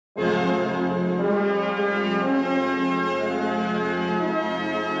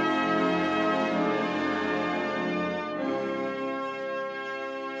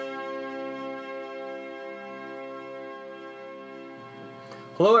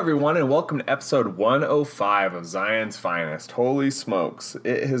Hello, everyone, and welcome to episode 105 of Zion's Finest. Holy smokes,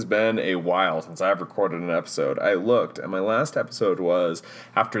 it has been a while since I've recorded an episode. I looked, and my last episode was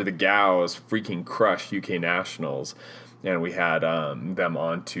after the Gauls freaking crushed UK Nationals, and we had them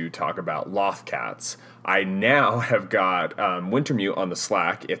on to talk about Lothcats. I now have got Wintermute on the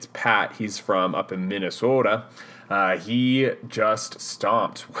Slack. It's Pat. He's from up in Minnesota. He just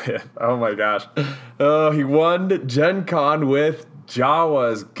stomped with, oh my gosh, he won Gen Con with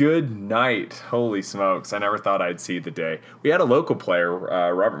Jawas. Good night. Holy smokes. I never thought I'd see the day. We had a local player,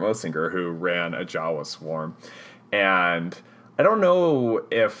 Robert Mosinger, who ran a Jawa swarm. And I don't know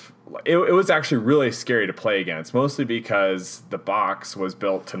if it was actually really scary to play against, mostly because the box was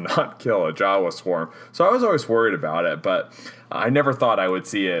built to not kill a Jawa swarm. So I was always worried about it, but I never thought I would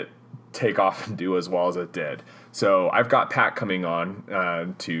see it take off and do as well as it did. So I've got Pat coming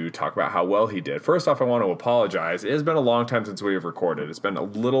on to talk about how well he did. First off, I want to apologize. It has been a long time since we have recorded. It's been a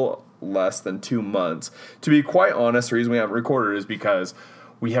little less than 2 months. To be quite honest, the reason we haven't recorded is because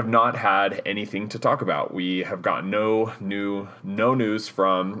we have not had anything to talk about. We have got no news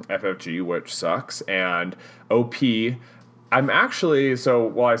from FFG, which sucks. And OP, I'm actually, so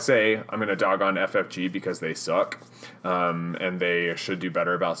while I say I'm going to dog on FFG because they suck, and they should do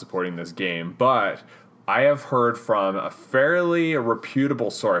better about supporting this game, but I have heard from a fairly reputable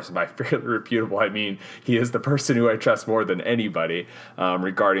source, and by fairly reputable I mean he is the person who I trust more than anybody,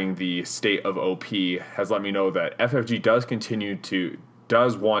 regarding the state of OP, has let me know that FFG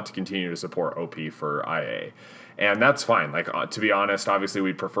does want to continue to support OP for IA. And that's fine. Like, to be honest, obviously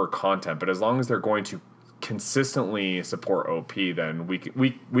we'd prefer content, but as long as they're going to consistently support OP, then we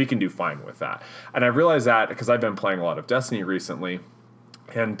can do fine with that. And I realize that because I've been playing a lot of Destiny recently.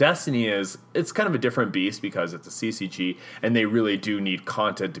 And Destiny it's kind of a different beast because it's a CCG and they really do need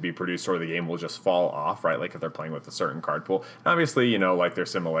content to be produced or the game will just fall off, right? Like if they're playing with a certain card pool. And obviously, like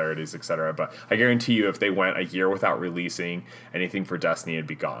there's similarities, etc. But I guarantee you if they went a year without releasing anything for Destiny, it'd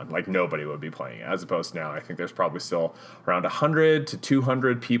be gone. Like nobody would be playing it. As opposed to now, I think there's probably still around 100 to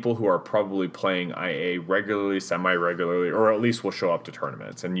 200 people who are probably playing IA regularly, semi-regularly, or at least will show up to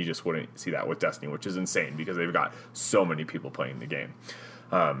tournaments. And you just wouldn't see that with Destiny, which is insane because they've got so many people playing the game.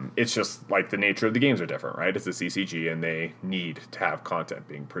 It's just like the nature of the games are different, right? It's a CCG and they need to have content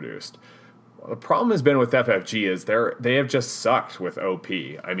being produced. Well, the problem has been with FFG is they have just sucked with OP.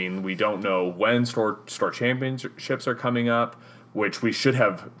 I mean, we don't know when store championships are coming up, which we should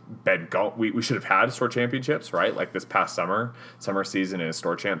have we should have had store championships, right? Like this past summer season is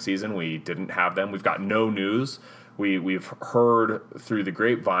store champ season. We didn't have them. We've got no news. We've heard through the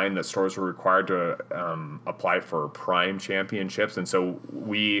grapevine that stores were required to apply for prime championships, and so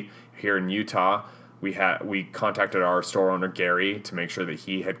we here in Utah we contacted our store owner Gary to make sure that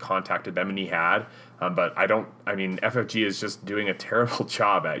he had contacted them, and he had. But FFG is just doing a terrible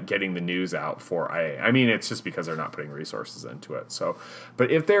job at getting the news out for IA. I mean, it's just because they're not putting resources into it. So,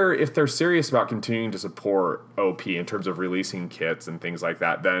 but if they're serious about continuing to support OP in terms of releasing kits and things like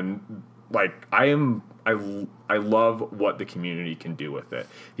that, then I love what the community can do with it.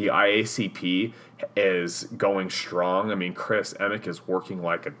 The IACP is going strong. I mean, Chris Emick is working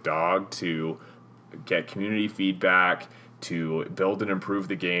like a dog to get community feedback, to build and improve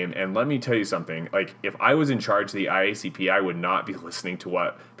the game. And let me tell you something, like if I was in charge of the IACP, I would not be listening to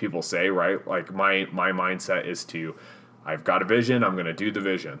what people say, right? Like my mindset is I've got a vision, I'm going to do the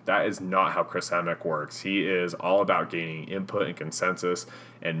vision. That is not how Chris Emick works. He is all about gaining input and consensus,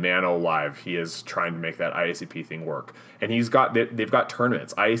 and man alive, he is trying to make that IACP thing work. And they've got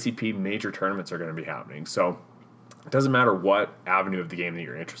tournaments. IACP major tournaments are going to be happening. So it doesn't matter what avenue of the game that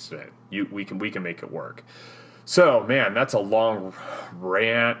you're interested in. We can make it work. So, man, that's a long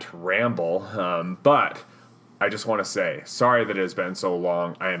ramble, but I just want to say, sorry that it has been so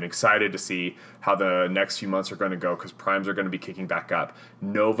long. I am excited to see how the next few months are going to go because primes are going to be kicking back up.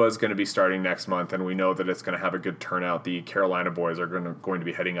 Nova is going to be starting next month, and we know that it's going to have a good turnout. The Carolina boys are going to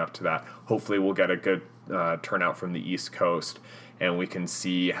be heading up to that. Hopefully we'll get a good turnout from the East Coast, and we can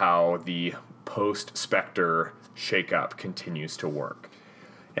see how the post-Spectre shakeup continues to work.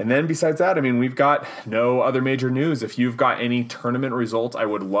 And then besides that, I mean, we've got no other major news. If you've got any tournament results, I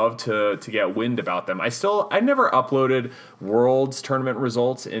would love to get wind about them. I never uploaded Worlds tournament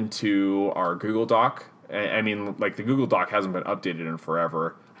results into our Google Doc. I mean, like the Google Doc hasn't been updated in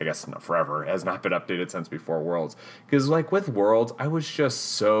forever. I guess not forever. It has not been updated since before Worlds. Because like with Worlds, I was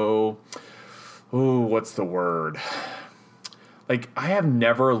just so, what's the word? Like, I have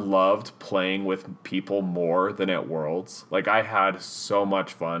never loved playing with people more than at Worlds. Like, I had so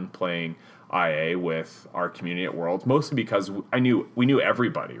much fun playing IA with our community at Worlds, mostly because we knew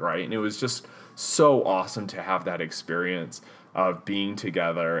everybody, right? And it was just so awesome to have that experience. of being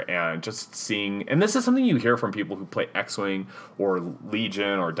together and just seeing. And this is something you hear from people who play X-Wing or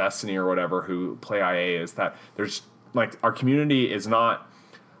Legion or Destiny or whatever who play IA, is that there's like our community is not.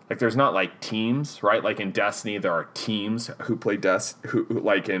 Like there's not like teams, right? Like in Destiny, there are teams who play who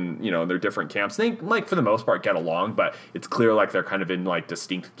like in, you know, they're different camps. They like for the most part get along, but it's clear like they're kind of in like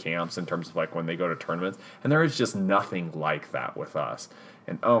distinct camps in terms of like when they go to tournaments. And there is just nothing like that with us.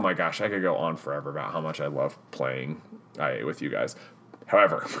 And oh my gosh, I could go on forever about how much I love playing IA with you guys.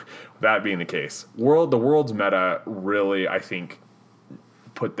 However, that being the case, the world's meta really, I think,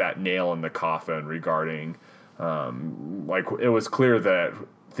 put that nail in the coffin regarding like it was clear that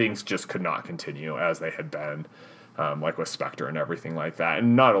things just could not continue as they had been, like with Spectre and everything like that.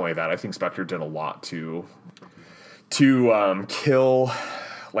 And not only that, I think Spectre did a lot to kill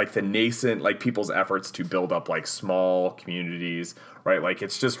like the nascent, like people's efforts to build up like small communities, right? Like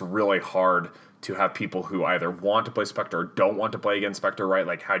it's just really hard to have people who either want to play Spectre or don't want to play against Spectre, right?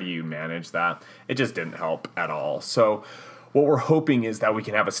 Like how do you manage that? It just didn't help at all. So what we're hoping is that we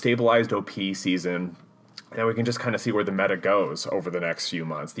can have a stabilized OP season, and we can just kind of see where the meta goes over the next few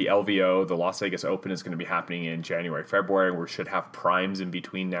months. The LVO, the Las Vegas Open, is going to be happening in January, February. We should have primes in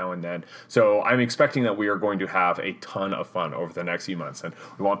between now and then. So I'm expecting that we are going to have a ton of fun over the next few months. And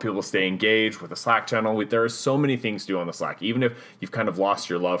we want people to stay engaged with the Slack channel. There are so many things to do on the Slack. Even if you've kind of lost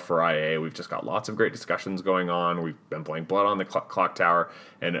your love for IA, we've just got lots of great discussions going on. We've been playing Blood on the Clock Tower.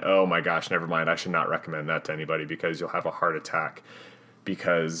 And oh my gosh, never mind. I should not recommend that to anybody because you'll have a heart attack.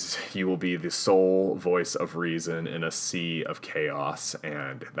 Because you will be the sole voice of reason in a sea of chaos,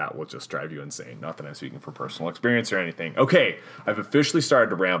 and that will just drive you insane. Not that I'm speaking from personal experience or anything. Okay, I've officially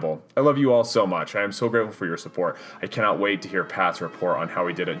started to ramble. I love you all so much. I am so grateful for your support. I cannot wait to hear Pat's report on how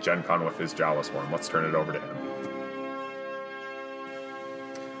he did at Gen Con with his Jawa Swarm. Let's turn it over to him.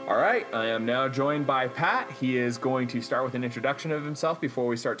 All right, I am now joined by Pat. He is going to start with an introduction of himself before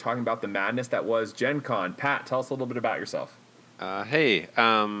we start talking about the madness that was Gen Con. Pat, tell us a little bit about yourself.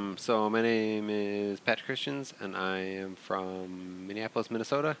 So my name is Patrick Christians, and I am from Minneapolis,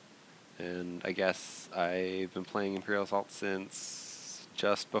 Minnesota, and I guess I've been playing Imperial Assault since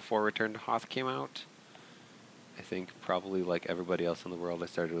just before Return to Hoth came out. I think probably like everybody else in the world, I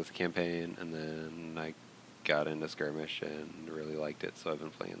started with campaign, and then I got into skirmish and really liked it, so I've been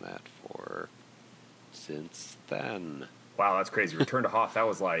playing that since then. Wow, that's crazy. Return to Hoth, that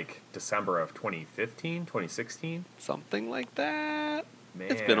was like December of 2015, 2016? Something like that.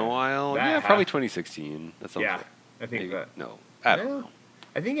 Man, it's been a while. Yeah, probably 2016. That sounds right. I think maybe, that. No, I don't know.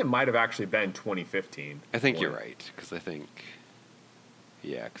 I think it might have actually been 2015. I think you're right, because I think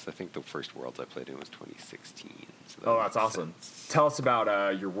the first Worlds I played in was 2016. So that's awesome. Tell us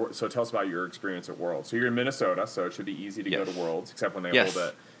about your experience at Worlds. So you're in Minnesota, so it should be easy to go to Worlds, except when they hold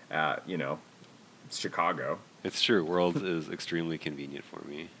it at, Chicago. It's true. Worlds is extremely convenient for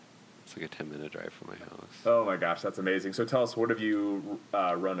me. It's like a 10-minute drive from my house. Oh my gosh, that's amazing. So tell us, what have you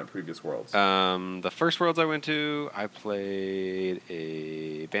run at previous Worlds? The first Worlds I went to, I played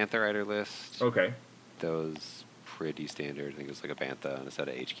a Bantha Rider list. Okay. That was pretty standard. I think it was like a Bantha and a set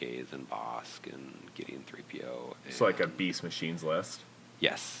of HKs and Bosk and Gideon 3PO. So like a Beast Machines list?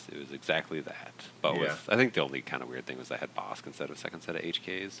 Yes, it was exactly that. But I think the only kind of weird thing was I had Bosk instead of a second set of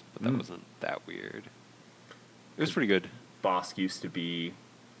HKs, but that wasn't that weird. It was pretty good. Bosk used to be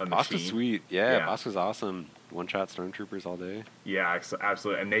a machine. Bosk was sweet. Yeah, Bosk was awesome. One-shot stormtroopers all day. Yeah,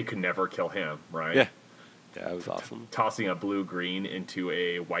 absolutely. And they could never kill him, right? Yeah. Yeah, it was awesome. Tossing a blue-green into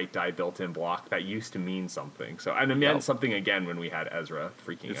a white die built-in block, that used to mean something. So, and it meant something again when we had Ezra,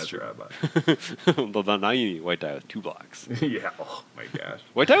 it's Ezra. True. But now you need white die with 2 blocks. Yeah, oh my gosh.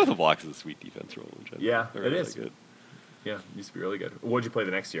 White die with a block is a sweet defense roll. It is. Good. Yeah, it used to be really good. What did you play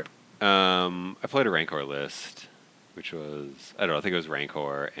the next year? I played a Rancor list, which was, I think it was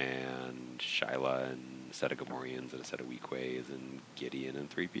Rancor and Shyla and a set of Gamorreans and a set of Weequays and Gideon and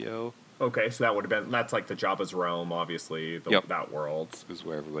 3PO. Okay, so that would have been, that's like the Jabba's realm, obviously, that world. This was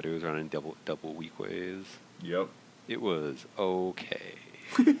where everybody was running double Weequays. Yep. It was okay.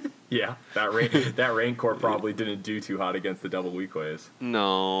 Yeah, that Rancor probably didn't do too hot against the double Weequays.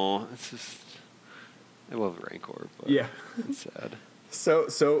 No, it's just, I love Rancor, but it's sad.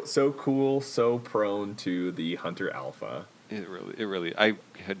 So cool, so prone to the Hunter Alpha. It really. I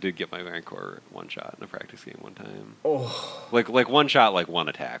did get my Rancor one shot in a practice game one time. Oh, like one shot, like one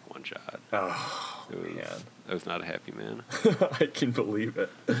attack, one shot. Oh, man, I was not a happy man. I can believe it.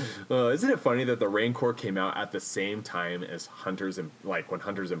 Isn't it funny that the Rancor came out at the same time as Hunters and like when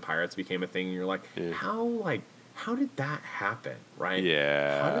Hunters and Pirates became a thing? And you're like, how did that happen, right?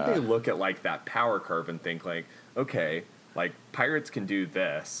 Yeah. How did they look at like that power curve and think like, okay, like Pirates can do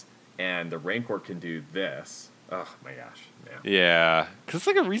this and the Rancor can do this. Oh my gosh, man. Yeah, because it's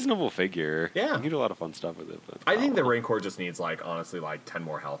like a reasonable figure. Yeah. You can do a lot of fun stuff with it. But I think the Rancor just needs like honestly like 10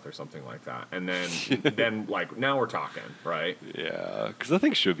 more health or something like that, and then like now we're talking, right? Yeah, because I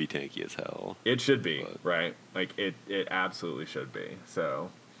think should be tanky as hell. It should be, But- right? Like it absolutely should be.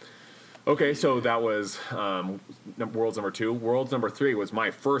 So, okay, so that was Worlds number 2. Worlds number 3 was my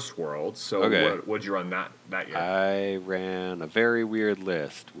first World. So Okay. what'd you run that year? I ran a very weird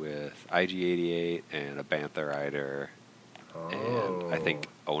list with IG-88 and a Bantha Rider, and I think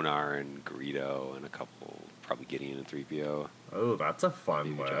Onar and Greedo and a couple, probably Gideon and 3PO. Oh, that's a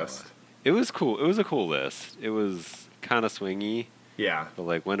fun Maybe Jabba. list. It was cool. It was a cool list. It was kind of swingy, Yeah. but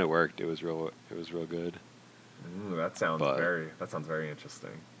like when it worked, it was real good. That sounds But- very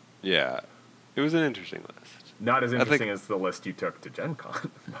interesting. Yeah, it was an interesting list. Not as think- interesting as the list you took to Gen Con,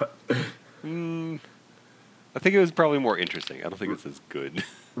 but I think it was probably more interesting. I don't think it's as good.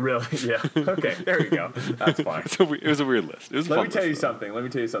 really, yeah. Okay, there you go. That's fine. It was a weird list. It was a Let fun me tell you list,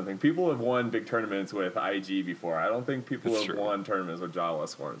 though. something. People have won big tournaments with IG before. I don't think people It's have true. won tournaments with Jawa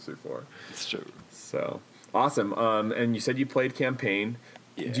Swarms before. It's true. So awesome. And you said you played campaign.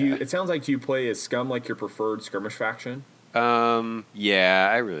 Yeah. It sounds like you play as Scum like your preferred skirmish faction, Yeah,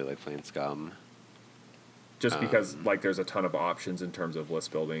 I really like playing Scum. just because like there's a ton of options in terms of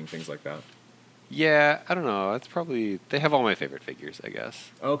list building, things like that. Yeah, I don't know. It's probably they have all my favorite figures, I guess.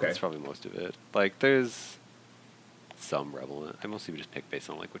 Okay. That's probably most of it. Like there's some Rebel. I mostly just pick based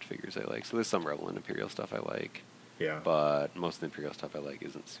on like which figures I like. So there's some Rebel and Imperial stuff I like, Yeah. but most of the Imperial stuff I like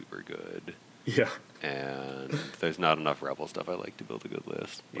isn't super good. Yeah. And there's not enough Rebel stuff I like to build a good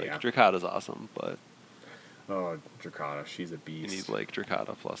list. Like Yeah. Drakata's awesome, but Oh, Drakata, she's a you beast. need like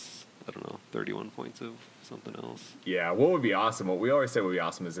Drakata plus, I don't know, 31 points of something else. Yeah, what would be awesome, what we always say would be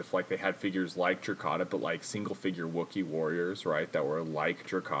awesome is if like they had figures like Drakata, but like single figure Wookiee warriors, right, that were like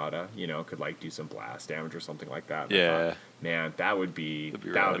Drakata, you know, could like do some blast damage or something like that. And I Yeah. thought, man, that would be That'd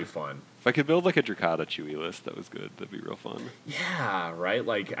be that would rad. be fun. If I could build like a Drakata Chewie list, that was good. That'd be real fun. Yeah, right.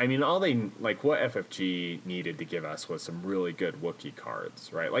 Like, I mean, all they like what FFG needed to give us was some really good Wookiee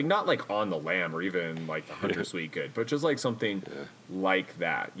cards, right? Like, not like on the lam or even like the Hunter Suite good, but just like something Yeah. like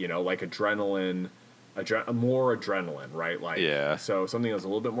that, you know, like adrenaline, more adrenaline, right? Like, Yeah. So something that's a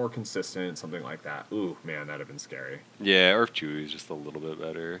little bit more consistent, something like that. Ooh, man, that'd have been scary. Yeah, or if Chewie's just a little bit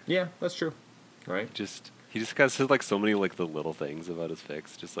better. Yeah, that's true. Right? He just has like so many like the little things about his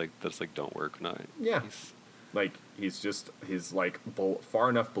fix, just like that just like don't work. Not Yeah. Like he's like far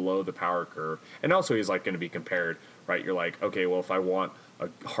enough below the power curve, and also he's like going to be compared, right? You're like, okay, well, if I want a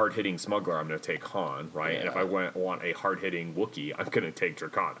hard hitting smuggler, I'm going to take Han, right? And if I Yeah. want a hard hitting Wookiee, I'm going to take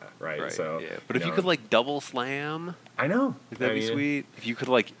Drakata, right? Right. So yeah. But if you could like double slam, I know like, that'd I be mean, sweet. If you could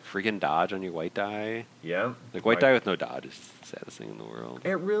like freaking dodge on your white die, Yeah, like white die with no dodge is the saddest thing in the world.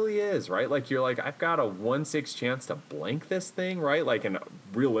 It really is, right? Like you're like, I've got a 1/6 chance to blank this thing, right? Like, and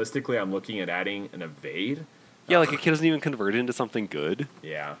realistically, I'm looking at adding an evade. Yeah, like a kid doesn't even convert it into something good.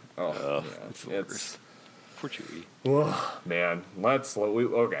 Yeah. Oh, Ugh, yeah. it's the worst. Poor Chewie. Man,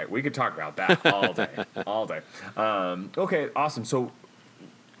 we could talk about that all day, all day. Okay, awesome. So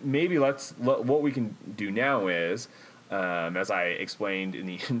maybe what we can do now is, as I explained in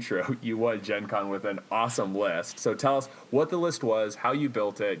the intro, you won Gen Con with an awesome list. So tell us what the list was, how you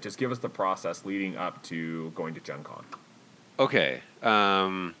built it. Just give us the process leading up to going to Gen Con. Okay.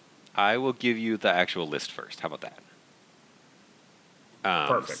 I will give you the actual list first. How about that?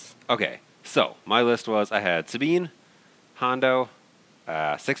 Perfect. Okay. So my list was I had Sabine, Hondo,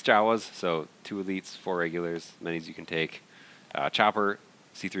 6 Jawas, so 2 elites, 4 regulars, many as you can take, Chopper,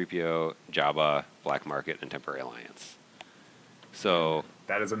 C-3PO, Jabba, Black Market, and Temporary Alliance. So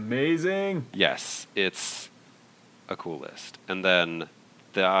That is amazing. yes, it's a cool list. And then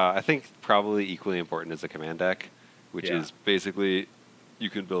I think probably equally important is the command deck, which Yeah. is basically you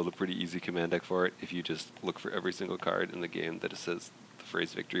can build a pretty easy command deck for it if you just look for every single card in the game that it says the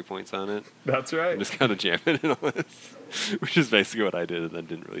phrase victory points on it. That's right. And just kind of jam it in a list, which is basically what I did and then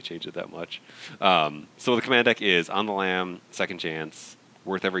didn't really change it that much. So the command deck is On the Lam, Second Chance,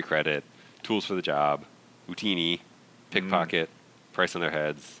 Worth Every Credit, Tools for the Job, Utini, Pickpocket, Price on Their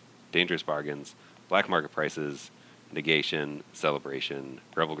Heads, Dangerous Bargains, Black Market Prices, Negation, Celebration,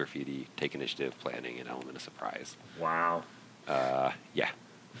 Rebel Graffiti, Take Initiative, Planning, and Element of Surprise. Wow. Yeah.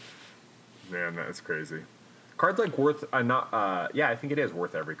 Man, that is crazy. Cards like worth, I think it is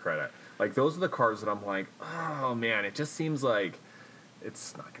worth every credit. Like those are the cards that I'm like, oh man, it just seems like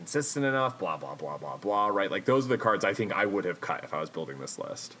it's not consistent enough. Blah blah blah blah blah. Right? Like those are the cards I think I would have cut if I was building this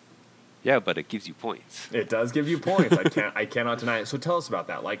list. Yeah, but it gives you points. It does give you points. I cannot deny it. So tell us about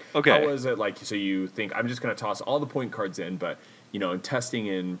that. Like, Okay. how is it like? So you think I'm just going to toss all the point cards in, but you know, in testing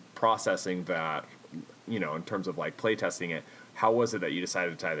and processing that, in terms of like playtesting it, how was it that you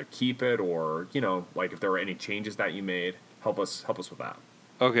decided to either keep it or, like if there were any changes that you made? Help us with that.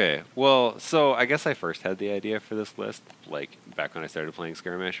 Okay, well, so I guess I first had the idea for this list, like, back when I started playing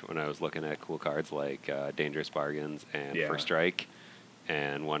Skirmish, when I was looking at cool cards like Dangerous Bargains and Yeah. First Strike,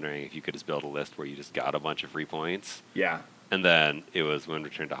 and wondering if you could just build a list where you just got a bunch of free points. Yeah. And then it was when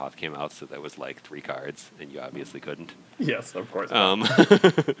Return to Hoth came out, so that was like 3 cards, and you obviously couldn't. Yes, of course.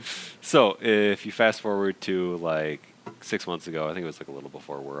 So if you fast forward to like 6 months ago, I think it was like a little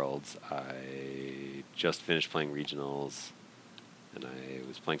before Worlds, I just finished playing Regionals, and I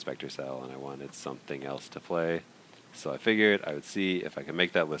was playing Spectre Cell, and I wanted something else to play. So I figured I would see if I could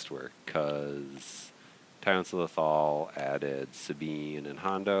make that list work, because Tyrants of Lothal added Sabine and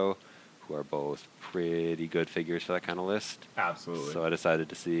Hondo, who are both pretty good figures for that kind of list. Absolutely. So I decided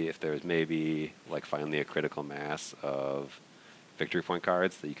to see if there was maybe, like, finally a critical mass of victory point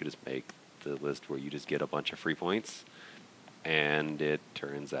cards that you could just make the list where you just get a bunch of free points. And it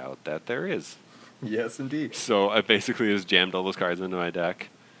turns out that there is. Yes, indeed. So I basically just jammed all those cards into my deck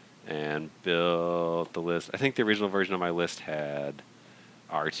and built the list. I think the original version of my list had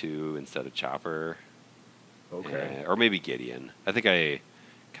R2 instead of Chopper. Okay. Or maybe Gideon. I think I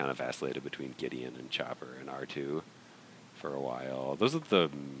kind of vacillated between Gideon and Chopper and R2 for a while. Those are the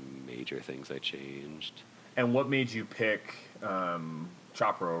major things I changed. And what made you pick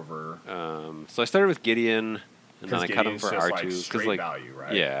Chopper over? So I started with Gideon, and then I cut him Gideon's for just, R2. like, straight value,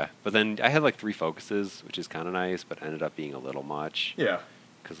 right? Yeah, but then I had like 3 focuses, which is kind of nice, but ended up being a little much. Yeah.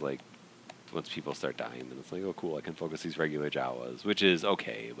 Because like once people start dying, then it's like, oh cool, I can focus these regular Jawas, which is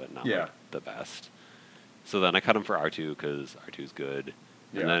okay, but not like the best. So then I cut him for R2 because R2 is good.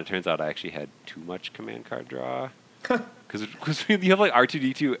 And then it turns out I actually had too much command card draw. Because you have like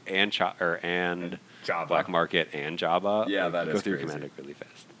R2D2 and and Jabba. Black Market and Jabba. Yeah, like, that you is go through crazy. command deck really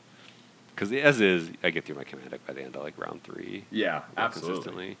fast. Because as is, I get through my command deck by the end of like round 3. Yeah, absolutely.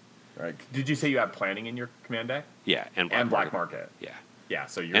 Consistently. Right. Did you say you have planning in your command deck? Yeah, and Black Market. Yeah. Yeah,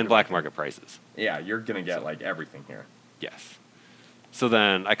 so you're And Black Market prices. Yeah, you're gonna get like everything here. Yes. So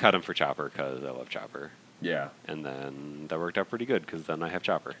then I cut him for Chopper because I love Chopper. Yeah. And then that worked out pretty good because then I have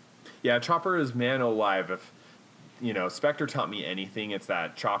Chopper. Yeah, Chopper is man alive. If Spectre taught me anything, it's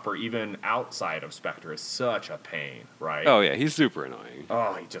that Chopper, even outside of Spectre, is such a pain, right? Oh yeah, he's super annoying.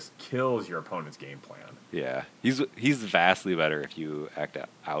 Oh, he just kills your opponent's game plan. Yeah, he's vastly better if you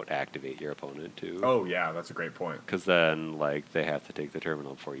out activate your opponent too. Oh yeah, that's a great point. Because then like they have to take the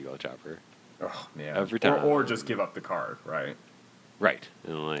terminal before you go Chopper. Oh man. Every time. Or just give up the card, right? Right,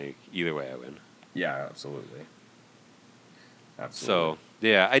 and like either way I win. Yeah, absolutely. So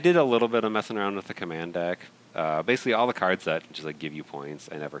yeah, I did a little bit of messing around with the command deck. Basically, all the cards that just like give you points,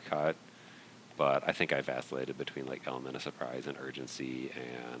 I never cut. But I think I vacillated between like Element of Surprise and Urgency,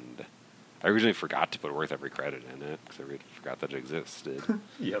 and I originally forgot to put Worth Every Credit in it because I forgot that it existed.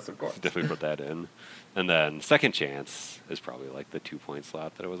 Yes, of course. Definitely put that in. And then Second Chance is probably like the 2-point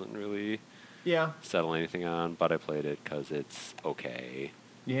slot that I wasn't really settling anything on, but I played it because it's okay.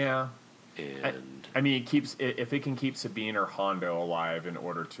 Yeah. And I mean, if it can keep Sabine or Hondo alive in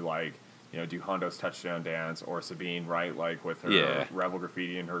order to like, do Hondo's touchdown dance, or Sabine, right, like with her Rebel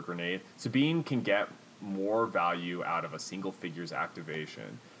Graffiti and her grenade. Sabine can get more value out of a single figure's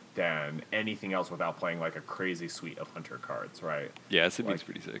activation than anything else without playing like a crazy suite of hunter cards, right? Yeah, Sabine's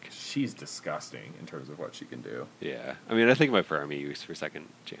pretty sick. She's disgusting in terms of what she can do. Yeah. I mean, I think my primary use for Second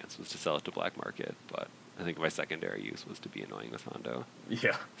Chance was to sell it to Black Market, but I think my secondary use was to be annoying with Hondo.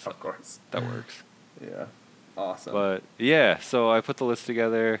 Yeah, of course. That works. Yeah. Awesome. But yeah, so I put the list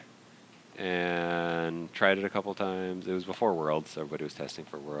together and tried it a couple times. It was before Worlds, so everybody was testing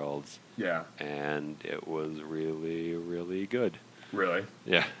for Worlds. Yeah. And it was really, really good. Really?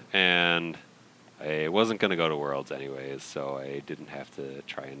 Yeah. And I wasn't going to go to Worlds anyways, so I didn't have to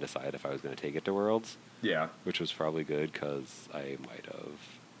try and decide if I was going to take it to Worlds. Yeah. Which was probably good because I might have.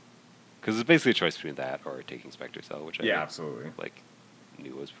 Because it's basically a choice between that or taking Spectre Cell, which I absolutely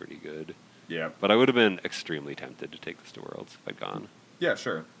knew was pretty good. Yeah. But I would have been extremely tempted to take this to Worlds if I'd gone. Yeah,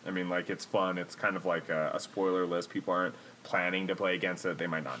 sure. I mean, like, it's fun. It's kind of like a spoiler list. People aren't planning to play against it. They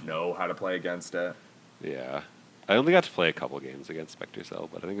might not know how to play against it. Yeah. I only got to play a couple games against Spectre Cell,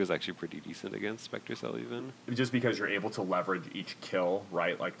 but I think it was actually pretty decent against Spectre Cell even. Just because you're able to leverage each kill,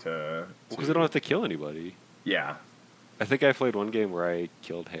 right? Like Because I don't have to kill anybody. Yeah. I think I played one game where I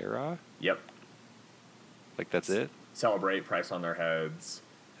killed Hera. Yep. Like, that's it? Celebrate, price on their heads.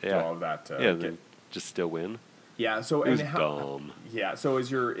 Yeah. Do all of that. Then just still win. Yeah, so it was dumb. Yeah, so is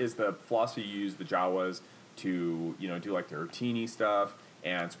the philosophy you use the Jawas to, do like their routine stuff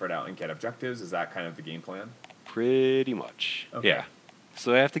and spread out and get objectives? Is that kind of the game plan? Pretty much. Okay. Yeah.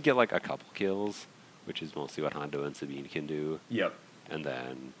 So I have to get like a couple kills, which is mostly what Hondo and Sabine can do. Yep. And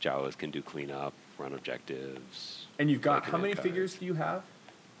then Jawas can do cleanup, run objectives. And you've got, play how many command figures cards. do you have?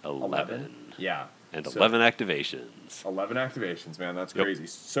 11. Yeah. And So- 11 activations. 11 activations, man. That's Yep. crazy.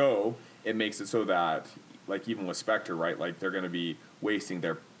 So it makes it so that, like, even with Spectre, right, like, they're going to be wasting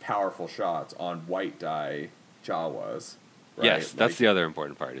their powerful shots on white die Jawas. Right? Yes, that's Like, the other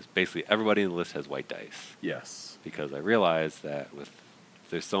important part, is basically everybody in the list has white dice. Yes. Because I realized that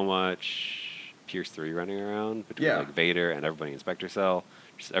there's so much Pierce 3 running around between Yeah. like Vader and everybody in Spectre Cell,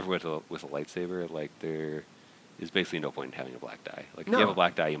 just everyone with a lightsaber, like there is basically no point in having a black die. Like if No. you have a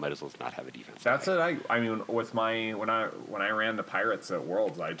black die, you might as well not have a defense That's die. it. I mean, with my when I ran the pirates at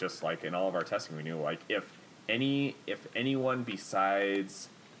Worlds, I just, like, in all of our testing, we knew, like, if anyone besides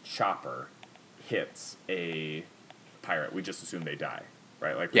Chopper hits a pirate, we just assume they die,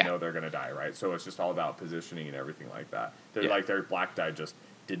 right? Like, we Yeah. know they're gonna die, right? So it's just all about positioning and everything like that. They're Yeah. like, their black die just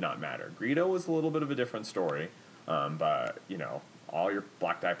did not matter. Greedo was a little bit of a different story, but you know, all your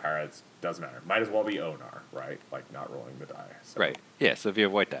black die pirates doesn't matter. Might as well be Onar, right? Like, not rolling the die. So, Right. Yeah, so if you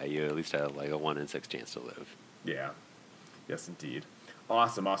have white die, you at least have like a 1 in 6 chance to live. Yeah. Yes, indeed.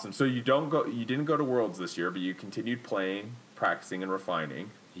 Awesome, awesome. So you didn't go to Worlds this year, but you continued playing, practicing, and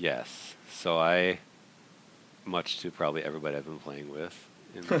refining. Yes. So I, much to probably everybody I've been playing with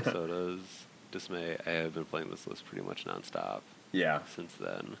in Minnesota's dismay, I have been playing this list pretty much nonstop Yeah. since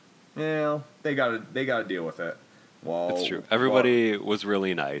then. Well, they gotta deal with it. Well, It's true. Everybody was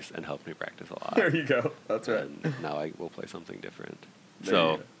really nice and helped me practice a lot. There you go. That's right. And now I will play something different. There you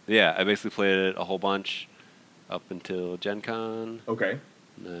So, go. yeah, I basically played it a whole bunch up until Gen Con, Okay.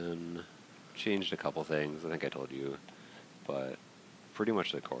 and then changed a couple things. I think I told you. But pretty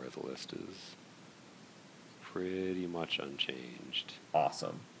much the core of the list is pretty much unchanged.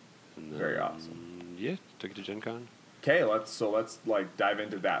 Awesome. And Very then, awesome. Yeah, took it to Gen Con. Okay, let's like dive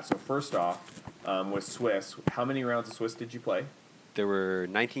into that. So first off, with Swiss, how many rounds of Swiss did you play? There were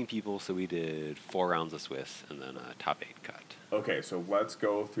 19 people, so we did 4 rounds of Swiss and then a top 8 cut. Okay, so let's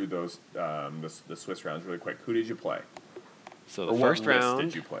go through those the Swiss rounds really quick. Who did you play? So Or the what first list round.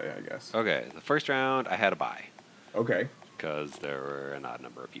 did you play? I guess. Okay, the first round I had a bye Okay. because there were an odd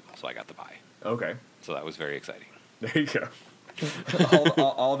number of people, so I got the bye. Okay. So that was very exciting. There you go.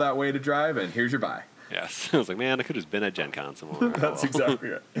 all that way to drive, and here's your bye. Yes, I was like, man, I could have just been at Gen Con somewhere. That's exactly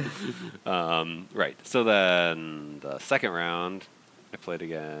it. Right. So then the second round, I played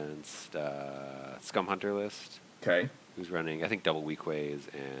against Scum Hunter List, Okay. who's running, I think, double Weakways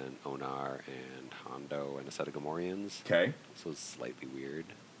and Onar and Hondo and a set of Gamorreans. Okay. So it's slightly weird.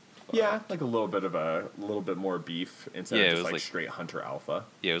 Yeah, like a little bit more beef instead Yeah, it of just was like like- straight Hunter Alpha.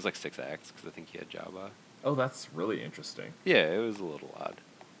 Yeah, it was like 6 acts because I think he had Jabba. Oh, that's really interesting. Yeah, it was a little odd.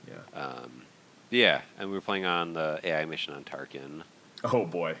 Yeah. Yeah, and we were playing on the AI mission on Tarkin. Oh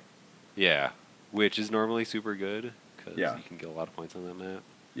boy. Yeah, which is normally super good because Yeah. you can get a lot of points on that map.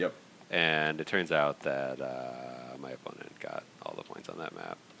 Yep. And it turns out that my opponent got all the points on that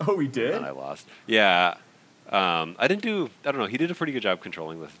map, Oh, we did. and I lost. Yeah, I don't know. He did a pretty good job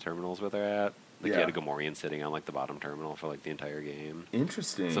controlling the terminals where they're at. Like he had a Yeah. Gamorrean sitting on like the bottom terminal for like the entire game.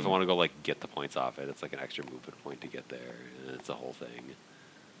 Interesting. So if I want to go like get the points off it, it's like an extra movement point to get there, and it's a whole thing.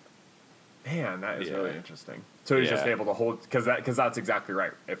 Man, that is Yeah. really interesting. So he's just Yeah. able to hold because that's exactly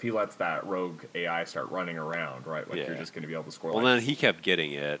right. If he lets that rogue AI start running around, right, like you're Yeah. just going to be able to score. Well, like, then he kept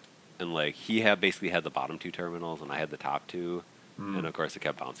getting it, and like he had basically had the bottom 2 terminals, and I had the top 2, and of course it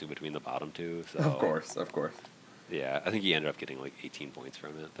kept bouncing between the bottom 2. So Of course. yeah, I think he ended up getting like 18 points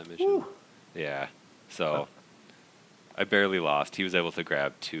from it that mission. Woo. Yeah, so I barely lost. He was able to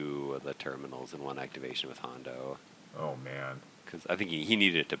grab 2 of the terminals in one activation with Hondo, Oh man. because I think he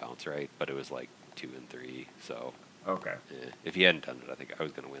needed it to bounce right, but it was like 2 and 3. So Okay. if he hadn't done it, I think I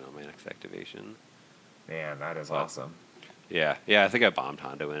was going to win on my next activation. Man, that is Well, awesome. Yeah, I think I bombed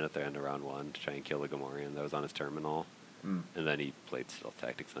Hondo in at the end of round 1 to try and kill the Gamorrean that was on his terminal. Mm. And then he played stealth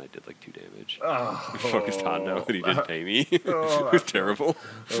tactics, and I did like 2 damage. Oh, We focused Hondo, and he didn't pay me. Oh, it was that terrible.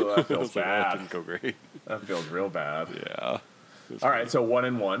 Oh, that I feels was like, that bad. didn't go great. That feels real bad. Yeah. It was All fun. right, so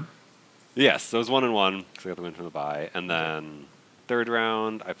 1-1. Yes, so it was 1-1 because I got the win from the bye, and then third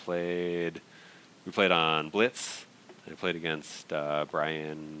round we played on Blitz. I played against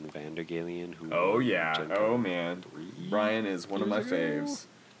Brian Vandergalen, who Oh won yeah. Gen Con Oh man. 3 Brian is one of my years ago. faves.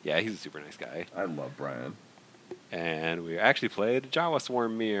 Yeah, he's a super nice guy. I love Brian. And we actually played Jawa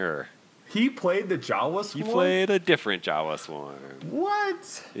Swarm Mirror. He played the Jawa He Swarm? played a different Jawa Swarm.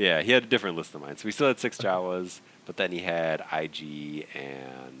 What? Yeah, he had a different list than mine. So we still had 6 Jawas, but then he had IG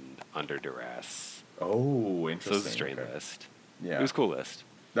and Under Duress. Oh, So interesting. it was a strain Okay. list. Yeah. It was a cool list.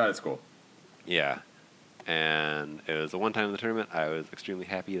 That is cool. Yeah. And it was the one time in the tournament I was extremely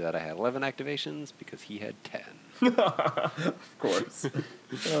happy that I had 11 activations because he had 10. Of course.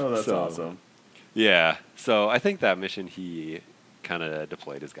 Oh, that's So- awesome. Yeah, so I think that mission he kind of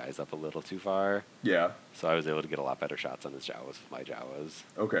deployed his guys up a little too far. Yeah. So I was able to get a lot better shots on his Jawas with my Jawas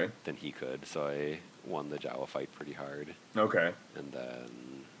Okay. than he could. So I won the Jawa fight pretty hard. Okay. And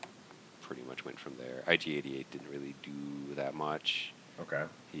then pretty much went from there. IG-88 didn't really do that much. Okay.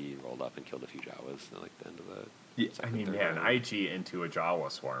 He rolled up and killed a few Jawas at like the end of the Yeah, I second, mean, third man, round. IG into a Jawa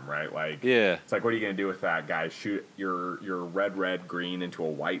swarm, right? Like, Yeah. it's like, what are you gonna do with that guy? Shoot your red green into a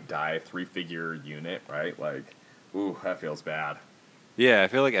white die 3-figure unit, right? Like, ooh, that feels bad. Yeah, I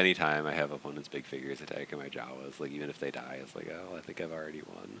feel like anytime I have opponents' big figures attacking my Jawas, like even if they die, it's like, oh, I think I've already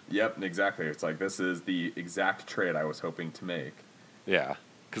won. Yep, exactly. It's like this is the exact trade I was hoping to make. Yeah,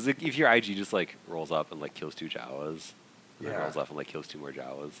 because if your IG just like rolls up and like kills 2 Jawas, and then Yeah. rolls up and like kills 2 more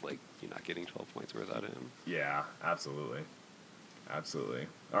Jawas, like you're not getting 12 points worth out of him. Yeah, absolutely, absolutely.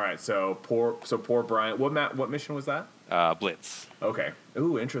 All right, so poor Brian. What mission was that? Blitz. Okay.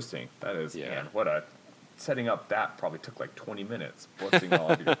 Ooh, interesting. That is, Yeah. man, what a setting up that probably took like 20 minutes, blitzing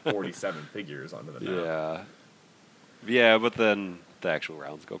all of your 47 figures onto the map. Yeah. Yeah, but then the actual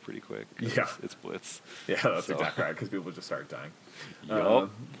rounds go pretty quick. 'cause Yeah. It's Blitz. Yeah, that's So- exactly right, because people just start dying.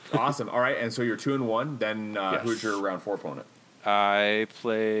 Yup. Awesome. All right, and so you're 2-1. Then Yes. who's your round 4 opponent? I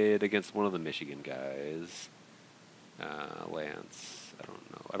played against one of the Michigan guys. Lance. I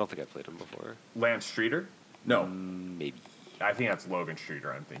don't know. I don't think I played him before. Lance Streeter? No, Maybe. I think that's Logan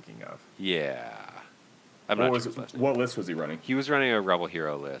Streeter I'm thinking of. Yeah. I'm What not was sure his last name. what list was he running? He was running a Rebel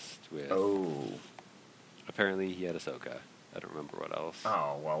Hero list with. Oh. Apparently, he had Ahsoka. I don't remember what else.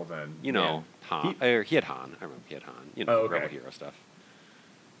 Oh, well then. You know, man. Han. He had Han. I remember he had Han. You know, Oh, okay. Rebel Hero stuff.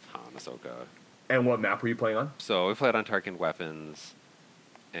 Han, Ahsoka. And what map were you playing on? So we played on Tarkin Weapons,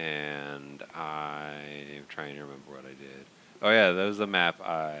 and I'm trying to remember what I did. Oh yeah, that was the map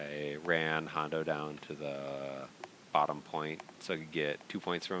I ran Hondo down to the bottom point, so I could get 2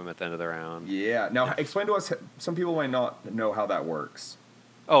 points from him at the end of the round. Yeah. Now, explain to us, some people might not know how that works.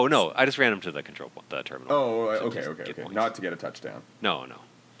 Oh no, I just ran him to the the terminal. Oh, so okay, just okay, get okay. points. Not to get a touchdown. No.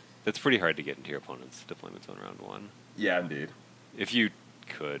 It's pretty hard to get into your opponent's deployment zone round 1. Yeah, indeed. If you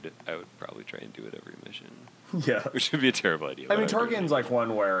could, I would probably try and do it every mission, Yeah. which would be a terrible idea. I but mean, would really Tarkin's like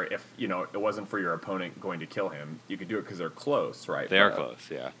one where if, it wasn't for your opponent going to kill him, you could do it because they're close, right? They are But- close,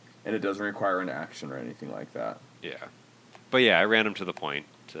 yeah. And it doesn't require an action or anything like that. Yeah. But yeah, I ran him to the point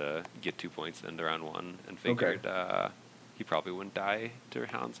to get 2 points into round 1 and figured he probably wouldn't die to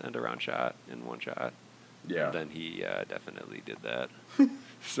Hound's end a round shot in one shot. Yeah. And then he definitely did that.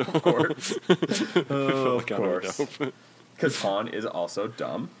 So Of course. Of kinda course. dope. Because Han is also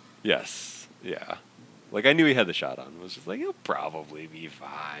dumb. Yes. Yeah. Like I knew he had the shot on. I was just like, he'll probably be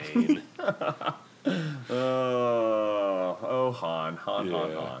fine. Han.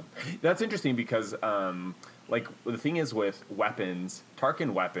 Yeah. That's interesting because, like, the thing is with weapons,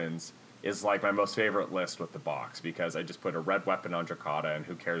 Tarkin weapons is like my most favorite list with the box because I just put a red weapon on Drakata and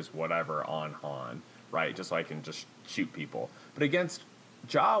who cares whatever on Han, right? Just so I can just shoot people. But against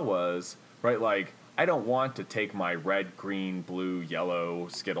Jawas, right, like, I don't want to take my red, green, blue, yellow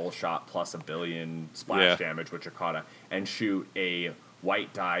Skittle shot plus 1 billion splash Yeah. damage with Drakata and shoot a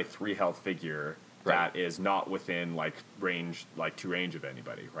white die 3 health figure Right. that is not within like range, like to range of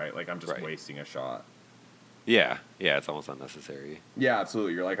anybody, right? Like I'm just Right. wasting a shot. Yeah. Yeah, it's almost unnecessary. Yeah,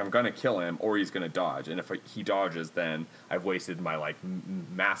 absolutely. You're like, I'm gonna kill him, or he's gonna dodge, and if he dodges, then I've wasted my like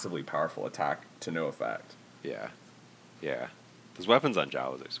massively powerful attack to no effect. Yeah. Yeah. Those weapons on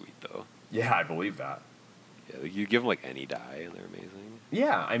Jawas are sweet though. Yeah, I believe that. Yeah, like, you give them like any die and they're amazing.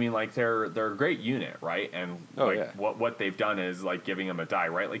 Yeah, I mean, like they're a great unit, right? And Oh, like yeah. what they've done is like giving him a die,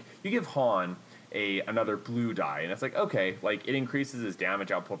 right? Like you give Han another blue die, and it's like okay, like it increases his damage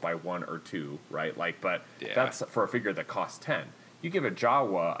output by 1 or 2, right? Like, but Yeah. that's for a figure that costs 10. You give a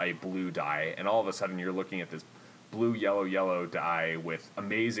Jawa a blue die, and all of a sudden you're looking at this blue yellow die with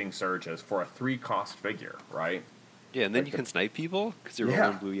amazing surges for a 3-cost figure, right? Yeah, and then Like you can snipe people because you're Yeah.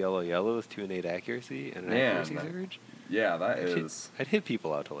 rolling blue, yellow with 2 and 8 accuracy and an Man, accuracy that- surge. Yeah, that I'd hit- is. I'd hit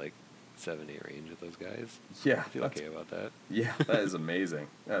people out to like 7, 8 range with those guys. Yeah, I feel that's- okay about that. Yeah, that is amazing.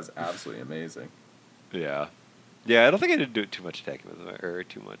 That is absolutely amazing. Yeah. Yeah, I don't think I did do too much attacking with them or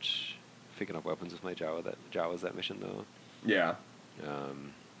too much picking up weapons with my Jawas that mission though. Yeah.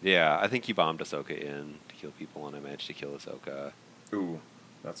 Yeah, I think he bombed Ahsoka in to kill people and I managed to kill Ahsoka. Ooh,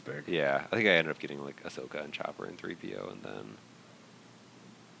 that's big. Yeah, I think I ended up getting like Ahsoka and Chopper and 3PO and then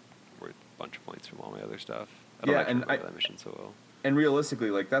worth a bunch of points from all my other stuff. I don't Yeah, actually and remember that mission so well. And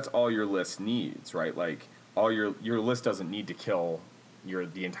realistically, like that's all your list needs, right? Like all your list doesn't need to kill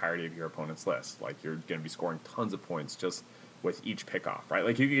the entirety of your opponent's list. Like you're going to be scoring tons of points just with each pickoff, right?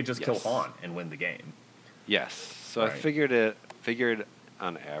 Like you could just kill Yes. Han and win the game. Yes. So Right. I figured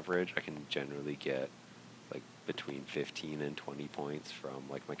on average I can generally get like between 15 and 20 points from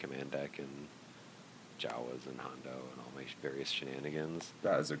like my command deck and Jawas and Hondo and all my various shenanigans.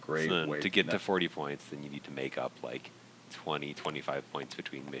 That is a great So then way to get to 40 points, then you need to make up like 20, 25 points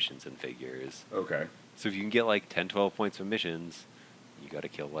between missions and figures. Okay. So if you can get like 10, 12 points from missions, you got to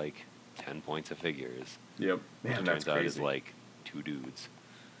kill like 10 points of figures. Yep. Which Man, it that's turns out is crazy. like 2 dudes.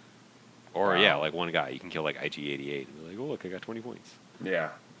 Or Wow. yeah, like one guy. You can kill like IG-88 and be like, oh look, I got 20 points. Yeah.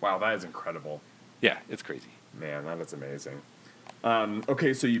 Wow, that is incredible. Yeah, it's crazy. Man, that is amazing.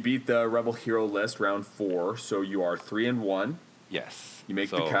 Okay, so you beat the Rebel Hero list round 4, so you are 3-1. Yes. You make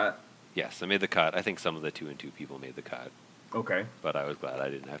the So, cut. Yes, I made the cut. I think some of the 2-2 people made the cut, Okay. but I was glad I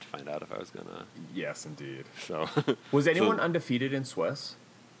didn't have to find out if I was gonna. Yes, indeed. So Was anyone so undefeated in Swiss?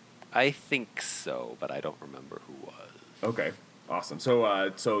 I think so, but I don't remember who was. Okay. Awesome.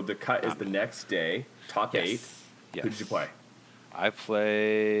 So so the cut is the next day, top 8. Yes. Yes. Who did you play? I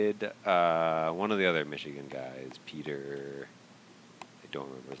played one of the other Michigan guys, Peter. I don't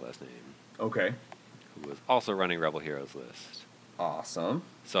remember his last name. Okay. Who was also running Rebel Heroes list. Awesome.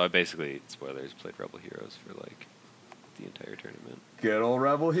 So I basically, spoilers, played Rebel Heroes for like the entire tournament. Good old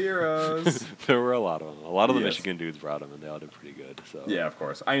Rebel Heroes. There were a lot of them. A lot of the Yes. Michigan dudes brought them, and they all did pretty good. So Yeah, of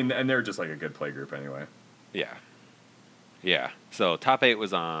course. And they're just like a good play group anyway. yeah, yeah. So top 8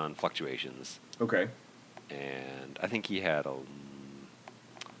 was on Fluctuations, Okay. and I think he had a.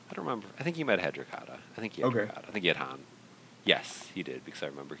 I don't remember. I think he might have had Drakata. I think he had Okay. Drakata. I think he had Han. Yes, he did, because I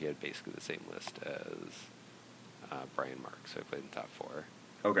remember he had basically the same list as Brian Mark, so I played in top 4.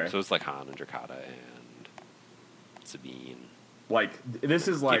 Okay. So it's like Han and Drakata and Sabine. Like this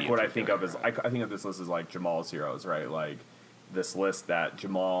is like Gideon what I from think of as Drakata. I think of this list as like Jamal's heroes, right? Like this list that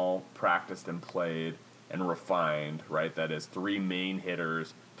Jamal practiced and played and refined, right? That is 3 main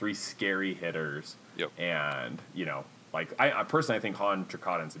hitters, 3 scary hitters, Yep. and like I personally I think Han,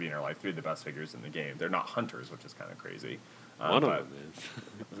 Drakata, and Sabine are like 3 of the best figures in the game. They're not hunters, which is kind of crazy. One but- of them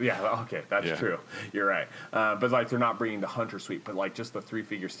is. Yeah, okay, that's Yeah. true. You're right. But like they're not bringing the hunter suite, but like just the 3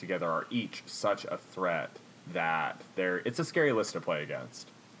 figures together are each such a threat that it's a scary list to play against.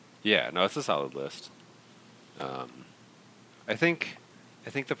 Yeah, no, it's a solid list. I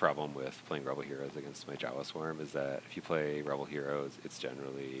think the problem with playing Rebel Heroes against my Jawa Swarm is that if you play Rebel Heroes, it's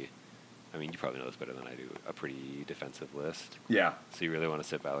generally, I mean, you probably know this better than I do, a pretty defensive list. Yeah. So you really want to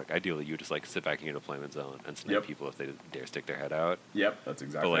sit back. Like ideally, you just like sit back in your deployment zone and snipe Yep. people if they dare stick their head out. Yep, that's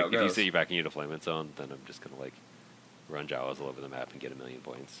exactly But how like it if you goes. sit back in your deployment zone, then I'm just gonna like run Jawas all over the map and get 1,000,000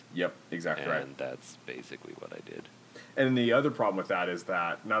 points. Yep, exactly And right. that's basically what I did. And the other problem with that is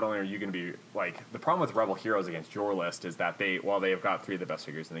that not only are you going to be like the problem with Rebel Heroes against your list is that while they have got 3 of the best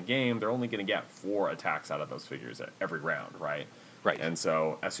figures in the game, they're only going to get 4 attacks out of those figures every round, right? Right. And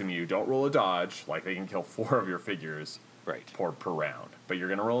so, assuming you don't roll a dodge, like they can kill 4 of your figures Right. per round. But you're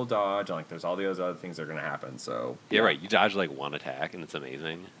going to roll a dodge, and like there's all those other things that are going to happen. So Yeah, right. You dodge like 1 attack and it's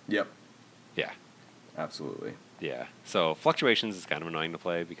amazing. Yep, Yeah. absolutely. Yeah. So Fluctuations is kind of annoying to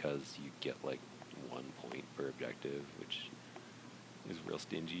play because you get like 1 point per objective, which is real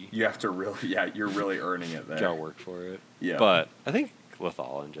stingy. You have to you're really earning it there. You gotta work for it. Yeah. But I think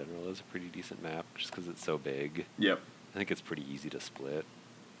Lethal in general is a pretty decent map just because it's so big. Yep. I think it's pretty easy to split.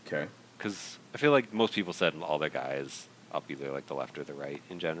 Okay. Because I feel like most people set all their guys up either like the left or the right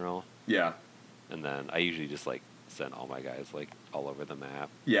in general. Yeah. And then I usually just like send all my guys like all over the map.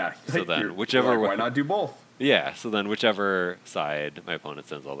 Yeah. So then you're whichever like, why way- not do both? Yeah, so then whichever side my opponent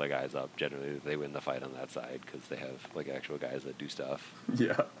sends all their guys up, generally they win the fight on that side because they have like actual guys that do stuff.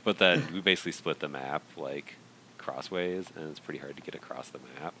 Yeah. But then we basically split the map like crossways, and it's pretty hard to get across the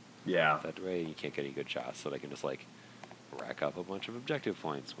map Yeah. that way. You can't get any good shots, so they can just like rack up a bunch of objective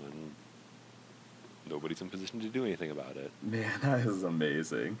points when nobody's in position to do anything about it. Man, that is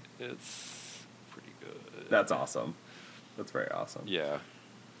amazing. It's pretty good. That's awesome. That's very awesome. Yeah.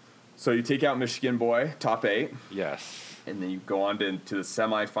 So you take out Michigan Boy, top 8, Yes. and then you go on to the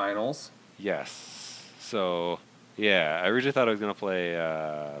semifinals. Yes. So, yeah, I originally thought I was going to play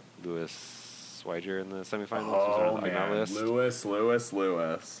Lewis Swiger in the semifinals. Oh, on that man.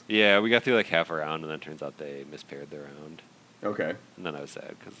 Lewis. Yeah, we got through like half a round, and then it turns out they mispaired their round. Okay. And then I was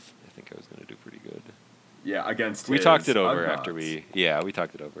sad because I think I was going to do pretty good. Yeah, against We his talked it over Ugnaughts. after we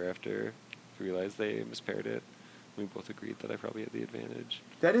talked it over after we realized they mispaired it. We both agreed that I probably had the advantage.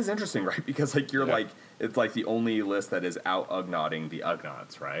 That is interesting, right? Because like you're Yeah. like it's like the only list that is out Ugnaughting the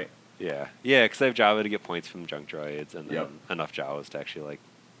Ugnaughts, right? Yeah, because I have Java to get points from junk droids, and then Yep. enough Jawas to actually like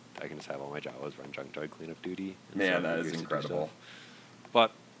I can just have all my Jawas run junk droid cleanup duty. and Man, send that is figures to do incredible. stuff.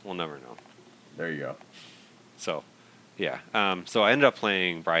 but we'll never know. There you go. So, yeah. So I ended up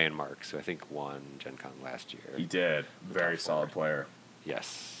playing Brian Marks, who I think won Gen Con last year. He did. Very Top solid four. player.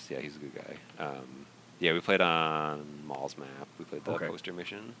 Yes. Yeah, he's a good guy. Yeah, we played on Maul's map. We played the Okay. poster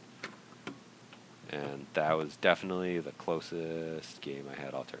mission. And that was definitely the closest game I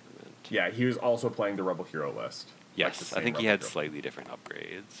had all tournament. Yeah, he was also playing the Rebel Hero list. Yes, the I same think he Rebel had Hero. slightly different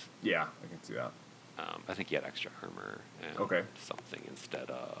upgrades. Yeah, I can see that. I think he had extra armor and Okay. something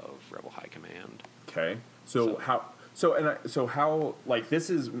instead of Rebel High Command. Okay. So- How like this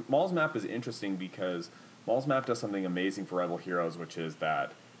is Maul's map is interesting because Maul's map does something amazing for Rebel Heroes, which is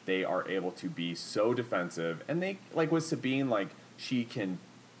that they are able to be so defensive, and they like with Sabine, like she can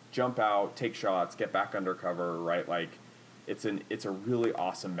jump out, take shots, get back under cover, right? Like it's a really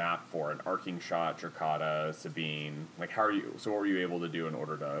awesome map for an arcing shot, Dracata, Sabine. Like what were you able to do in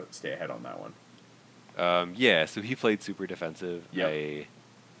order to stay ahead on that one? Yeah, so he played super defensive. Yep.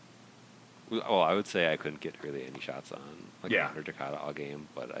 I would say I couldn't get really any shots on Yeah. under Dakota all game,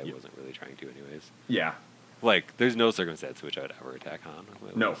 but I Yep. wasn't really trying to anyways. Yeah. Like, there's no circumstance in which I would ever attack Han with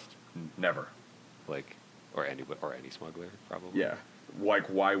my No. list. Never. Like, or any smuggler, probably. Yeah. Like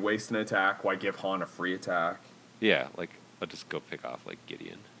why waste an attack? Why give Han a free attack? Yeah, like, I'll just go pick off, like,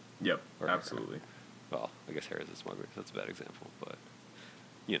 Gideon. Yep. Or Absolutely. Well, I guess Hera's a smuggler, so that's a bad example, but,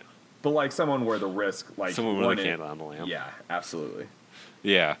 you know. But like someone where the risk, like Someone where one they in- can't on the lamb. Yeah, absolutely.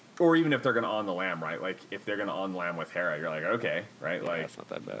 Yeah. Or even if they're gonna on the lamb, right? Like if they're gonna on the lamb with Hera, you're like, okay, right? Yeah, Like, that's not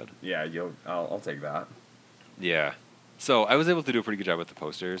that bad. yeah, I'll take that. Yeah. So I was able to do a pretty good job with the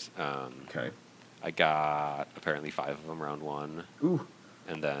posters. Okay. I got apparently 5 of them round 1. Ooh.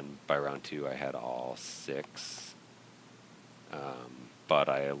 And then by round 2, I had all 6. But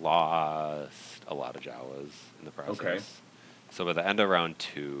I lost a lot of Jawas in the process. Okay. So by the end of round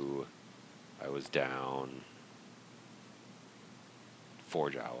 2, I was down 4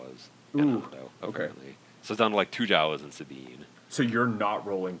 Jawas. and Ooh, Hondo, okay. apparently. So it's down to like 2 Jawas and Sabine. So you're not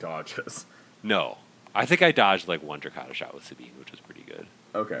rolling dodges. No. I think I dodged like 1 Dracata shot with Sabine, which was pretty good.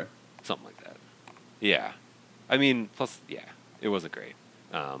 Okay. Something like that. Yeah. I mean, plus, yeah, it wasn't great.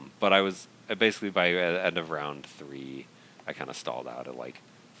 But I was basically by the end of round 3, I kind of stalled out at like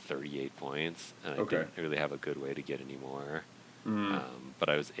 38 points, and I Okay. didn't really have a good way to get any more. Mm. But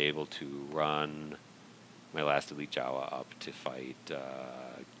I was able to run my last Elite Jawa up to fight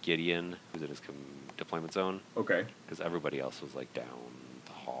Gideon, who's in his deployment zone, Okay. because everybody else was like down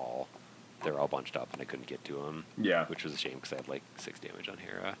the hall. They were all bunched up, and I couldn't get to him. Yeah. Which was a shame because I had like 6 damage on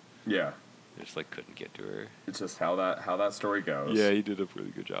Hera. Yeah. I just like couldn't get to her. It's just how that story goes. Yeah, he did a really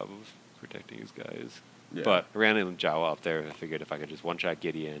good job of protecting his guys. Yeah. But I ran in Jawa up there. I figured if I could just one-shot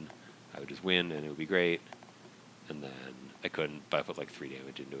Gideon, I would just win, and it would be great. And then I couldn't, but I put like 3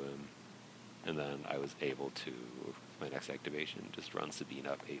 damage into him. And then I was able to, my next activation, just run Sabine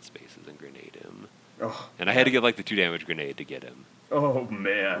up 8 spaces and grenade him. Oh. And I had to get like the 2 damage grenade to get him, Oh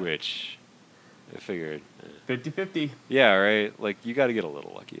man. which I figured, 50-50. yeah, right? Like, you got to get a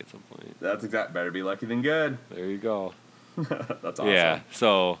little lucky at some point. That's exact. Better be lucky than good. There you go. That's awesome. Yeah,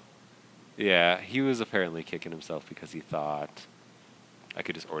 so, yeah, he was apparently kicking himself because he thought I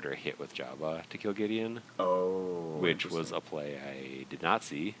could just order a hit with Jabba to kill Gideon, Oh. which was interesting. a play I did not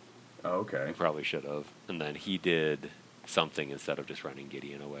see. Oh, okay. I probably should have. And then he did something instead of just running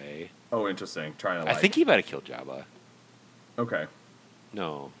Gideon away. Oh, interesting. Trying to I like. think he might have killed Jabba. Okay.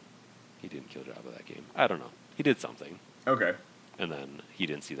 No, he didn't kill Jabba that game. I don't know. He did something. Okay. And then he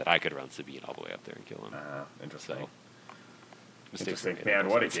didn't see that I could run Sabine all the way up there and kill him. Interesting. So, mistakes were Interesting. made in Man,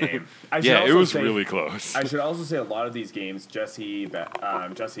 those what a ones. game. I should Yeah, it also was say- really close. I should also say a lot of these games, Jesse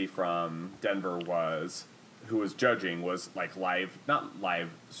from Denver who was judging, was like not live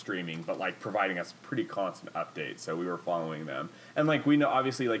streaming, but like providing us pretty constant updates. So we were following them. And like we know,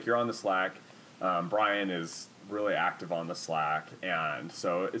 obviously, like you're on the Slack. Brian is really active on the Slack. And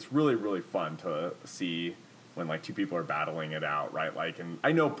so it's really, really fun to see when like 2 people are battling it out, right? Like, and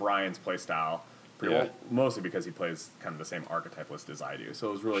I know Brian's play style pretty Yeah. well, mostly because he plays kind of the same archetype list as I do. So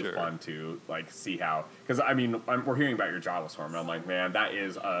it was really Sure. fun to like see how, because I mean, we're hearing about your Java Swarm, and I'm like, man, that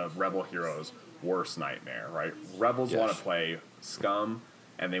is a Rebel hero's worst nightmare, right? Rebels Yes. want to play Scum,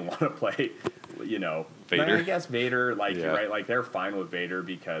 and they want to play, Vader. I guess Vader, like Yeah. you're right, like they're fine with Vader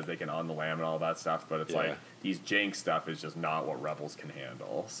because they can on the lamb and all that stuff, but it's Yeah. like these jank stuff is just not what Rebels can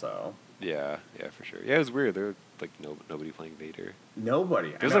handle. So Yeah, for sure. Yeah, it was weird. There was like nobody playing Vader.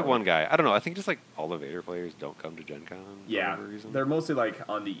 nobody. There's I like know. one guy. I don't know. I think just like all the Vader players don't come to Gen Con for Yeah, whatever reason. they're mostly like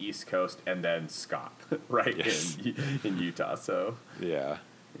on the East Coast and then Scott, right, Yes. in Utah. So Yeah.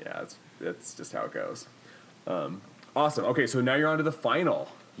 yeah, it's just how it goes. Awesome. Okay, so now you're on to the final,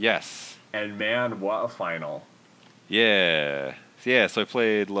 Yes. and man, what a final! Yeah. So I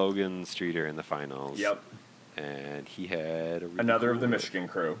played Logan Streeter in the finals. Yep. And he had a really Another of the cool- Michigan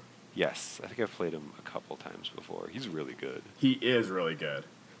crew. Yes, I think I've played him a couple times before. He's really good. He is really good.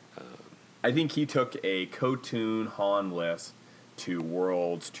 I think he took a Kotun Han list to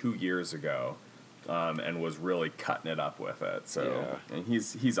Worlds 2 years ago, and was really cutting it up with it. So, and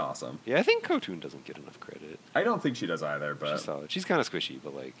he's awesome. Yeah, I think Kotun doesn't get enough credit. I don't think she does either, but She's solid. She's kind of squishy,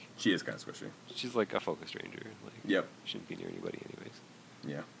 but like she is kind of squishy. she's like a focused ranger. Like Yep. shouldn't be near anybody anyways.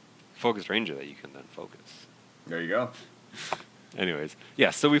 Yeah. Focused ranger that you can then focus. There you go. Anyways,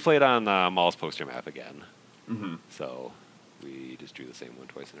 so we played on Mall's poster map again. Mm-hmm. So we just drew the same one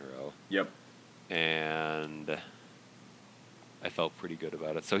twice in a row. Yep. And I felt pretty good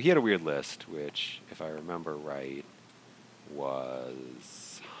about it. So he had a weird list, which, if I remember right,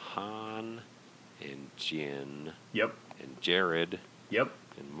 was Han and Jin Yep. and Jared Yep.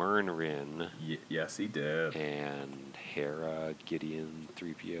 and Mernrin Yes, he did. and Hera, Gideon,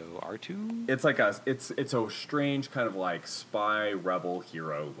 3PO, R2? It's like it's a strange kind of like spy rebel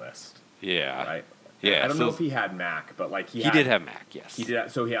hero list, Yeah. right? Yeah, I don't so know if he had Mac, but like he did have Mac, yes. He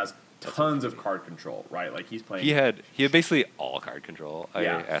did. So he has tons of card control, right? Like he's playing. He had basically all card control. I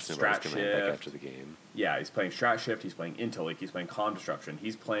Yeah, asked him about strat his command deck shift. after the game. Yeah, he's playing Strat Shift. He's playing Intellect. He's playing Calm Disruption.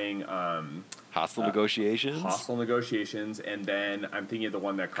 He's playing Hostile negotiations. Hostile Negotiations, and then I'm thinking of the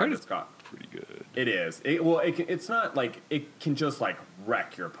one that card Card that's is got. pretty good. It is. It's not like it can just like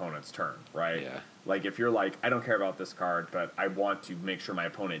wreck your opponent's turn, right? Yeah. Like if you're like, I don't care about this card, but I want to make sure my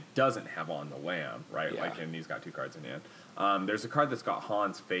opponent doesn't have on the lamb, right? Yeah. Like, and he's got 2 cards in hand. There's a card that's got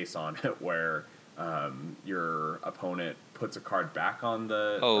Han's face on it, where your opponent puts a card back on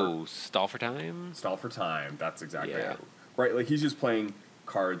the. Oh, Stall for Time? Stall for Time. That's exactly Yeah. it. Right. Like he's just playing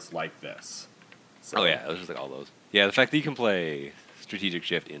cards like this. So, Oh, yeah, it was just like all those. Yeah, the fact that you can play Strategic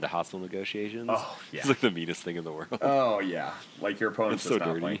Shift into Hostile Negotiations Oh, yeah. is like the meanest thing in the world. Oh yeah. Like your opponent's It's just so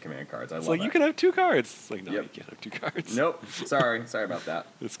not dirty. playing command cards. I It's love like, it. you can have 2 cards. It's like, no, Yep. you can't have 2 cards. Nope. Sorry about that.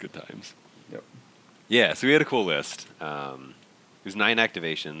 It's good times. Yep. Yeah, so we had a cool list. It was 9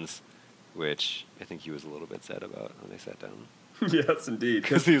 activations, which I think he was a little bit sad about when they sat down. Yes, indeed.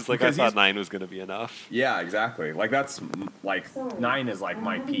 Because he was like, I because thought he's- 9 was going to be enough. Yeah, exactly. Like that's like Sorry, 9 is like I'm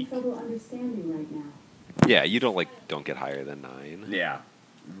my having peak. trouble understanding right now. Yeah, you don't get higher than 9. Yeah.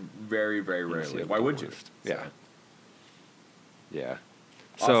 Very, very Unless rarely. have Why the would you? worst. So, Yeah. Yeah.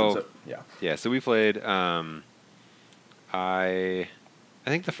 awesome. Yeah. Yeah, so we played. I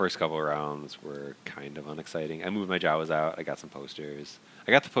think the first couple of rounds were kind of unexciting. I moved my Jawas out. I got some posters.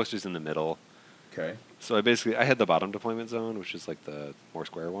 I got the posters in the middle. Okay. So I had the bottom deployment zone, which is like the more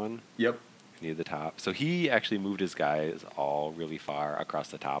square one. Yep. I needed the top. So he actually moved his guys all really far across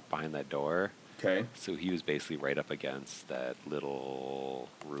the top behind that door. Okay. So he was basically right up against that little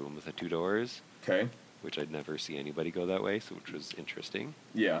room with the 2 doors, Okay. which I'd never see anybody go that way, so which was interesting.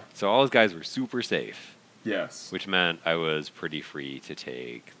 Yeah. So all his guys were super safe. Yes. Which meant I was pretty free to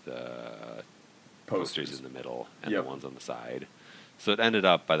take the posters in the middle and Yep. the ones on the side. So it ended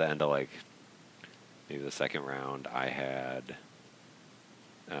up, by the end of like maybe the second round, I had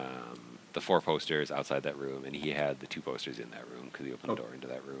the 4 posters outside that room, and he had the 2 posters in that room because he opened the door into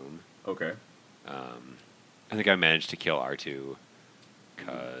that room. Okay. I think I managed to kill R2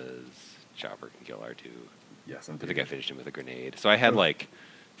 because Chopper can kill R2. Yes, I indeed. think I finished him with a grenade. So I had like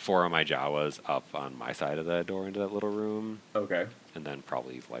 4 of my Jawas up on my side of the door into that little room. Okay. And then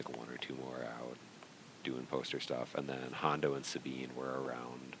probably like 1 or 2 more out doing poster stuff. And then Hondo and Sabine were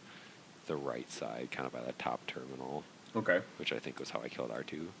around the right side, kind of by that top terminal, Okay. which I think was how I killed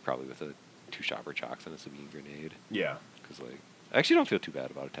R2, probably with a 2 Chopper Chocks and a Sabine grenade. Yeah. Because like, I actually don't feel too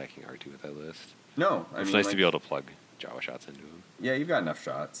bad about attacking R2 with that list. No, It's nice to be able to plug Jawa shots into him. Yeah, you've got enough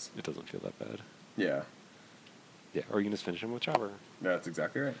shots. It doesn't feel that bad. Yeah. Yeah, or you can just finish him with Chopper. That's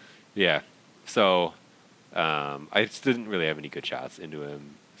exactly right. Yeah. So, I just didn't really have any good shots into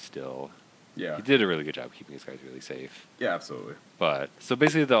him still. Yeah. He did a really good job keeping his guys really safe. Yeah, absolutely. But, so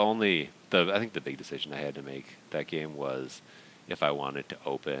basically I think the big decision I had to make that game was if I wanted to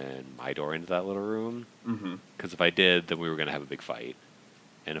open my door into that little room. Mm-hmm. Because if I did, then we were going to have a big fight.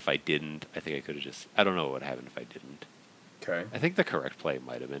 And if I didn't, I think I could have I don't know what would happen if I didn't. Okay. I think the correct play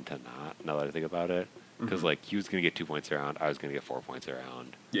might have been to not, now that I think about it. Because, Mhm. like, he was going to get 2 points around, I was going to get 4 points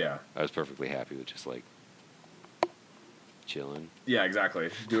around. Yeah. I was perfectly happy with just, like, chilling. Yeah, exactly.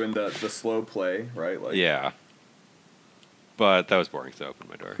 Doing the slow play, right? Like. Yeah. But that was boring, so I opened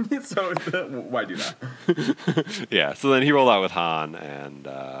my door. So why do that? Yeah, so then he rolled out with Han and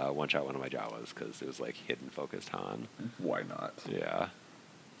one-shot one of my Jawas because it was, like, hidden focused Han. Why not? Yeah.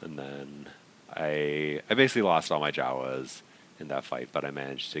 And then I basically lost all my Jawas in that fight, but I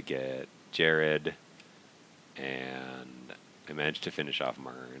managed to get Jared and I managed to finish off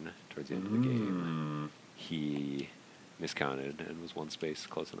Marn towards the end of the game. He miscounted and was one space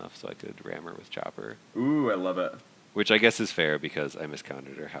close enough so I could ram her with Chopper. Ooh, I love it. Which I guess is fair because I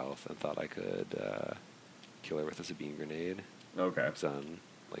miscounted her health and thought I could kill her with a Sabine grenade. Okay. It's on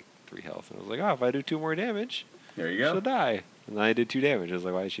like 3 health, and I was like, oh, if I do 2 more damage, There you go. she'll die. And then I did 2 damage. I was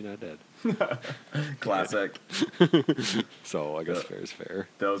like, why is she not dead? Classic. So I guess fair is fair.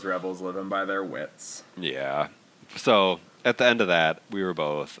 Those rebels living by their wits. Yeah. So at the end of that, we were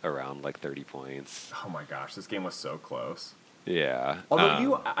both around like 30 points. Oh my gosh, this game was so close. Yeah.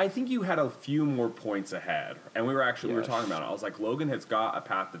 Although I think you had a few more points ahead, and we were Yes. talking about it. I was like, Logan has got a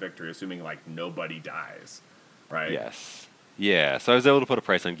path to victory, assuming like nobody dies, right? Yes. Yeah. So I was able to put a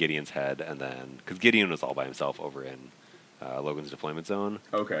price on Gideon's head, and then because Gideon was all by himself over in Logan's deployment zone,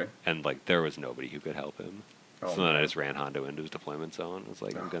 Okay. and like there was nobody who could help him. Oh, so then I man. just ran Hondo into his deployment zone. I was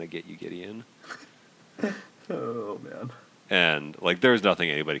like, I'm gonna get you, Gideon. Oh man. And like there was nothing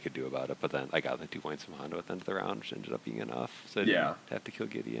anybody could do about it. But then I got the 2 points from Hondo at the end of the round, which ended up being enough. So I didn't Yeah. have to kill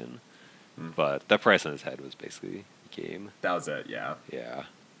Gideon. Mm. But that price on his head was basically the game. That was it. Yeah. Yeah.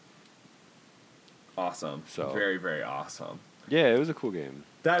 Awesome. So- Very, very awesome. Yeah, it was a cool game.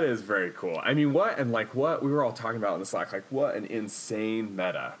 That is very cool. I mean, what we were all talking about in the Slack, like what an insane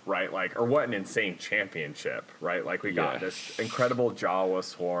meta, right? Like, or what an insane championship, right? Like we got this Yes. incredible Jawa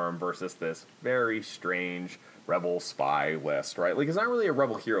swarm versus this very strange rebel spy list, right? Like it's not really a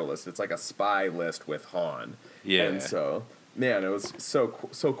rebel hero list; it's like a spy list with Han. Yeah. And so, man, it was so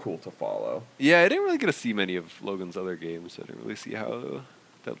cool to follow. Yeah, I didn't really get to see many of Logan's other games. I didn't really see how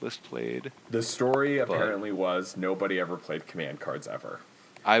that list played. The story apparently was nobody ever played command cards ever.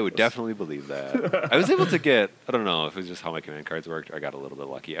 I would definitely believe that. I was able to get, I don't know if it was just how my command cards worked or I got a little bit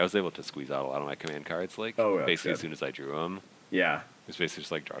lucky. I was able to squeeze out a lot of my command cards, like Oh, that's basically good. as soon as I drew them. It Yeah, was basically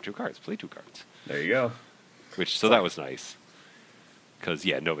just like draw 2 cards, play 2 cards. there you go. So that was nice. Because,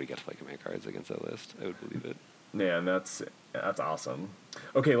 yeah, nobody gets to play command cards against that list. I would believe it. Man, that's awesome.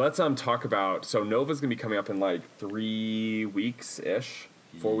 Okay, let's talk about. So Nova's gonna be coming up in like 3 weeks ish,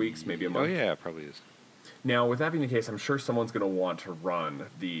 4 weeks, maybe a month. Oh, yeah, it probably is. Now, with that being the case, I'm sure someone's gonna want to run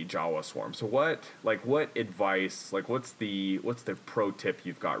the Jawa swarm. So what advice, like what's the pro tip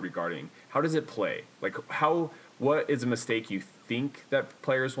you've got regarding how does it play? Like what is a mistake you think that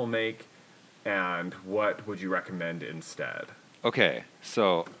players will make, and what would you recommend instead? Okay,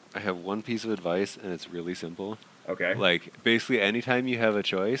 so I have one piece of advice, and it's really simple. Okay. Like, basically, anytime you have a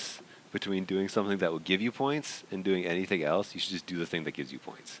choice between doing something that will give you points and doing anything else, you should just do the thing that gives you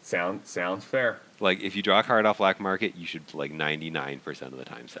points. Sounds fair. Like, if you draw a card off black market, you should, like, 99% of the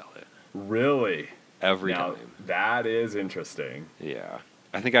time sell it. Really? Every Now, time. that is interesting. Yeah.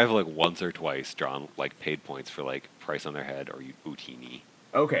 I think I've, like, once or twice drawn, like, paid points for, like, price on their head or Utini.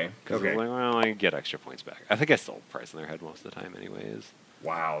 Okay. Because Okay. I'm like, well, I get extra points back. I think I sold price on their head most of the time anyways.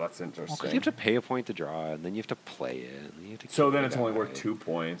 Wow, that's Well, interesting. because you have to pay a point to draw, and then you have to play it, and then you have to So kill then the it's only worth guy. 2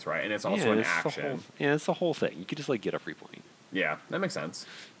 points, right? And it's also Yeah, an it's the action. whole- yeah, it's the whole thing. You could just, like, get a free point. Yeah, that makes sense.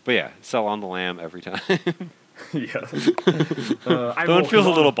 But yeah, sell on the lamb every time. Yeah. Though it feels a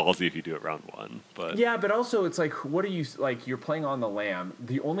little ballsy if you do it round 1, but Yeah, but also it's like, what are you like? You're playing on the lamb.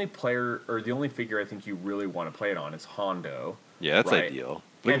 The only player or the only figure I think you really want to play it on is Hondo. yeah, that's right? ideal.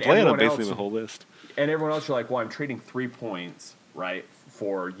 We And can play it on everyone basically else- the whole list. And everyone else, you're like, well, I'm trading 3 points, right?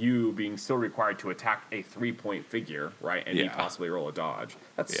 For you being still required to attack a 3-point figure, right? And you Yeah. possibly roll a dodge.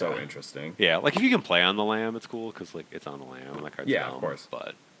 That's so Yeah. interesting. Yeah, like if you can play on the lamb, it's cool because like it's on the lamb. And that card's Yeah, dumb, of course.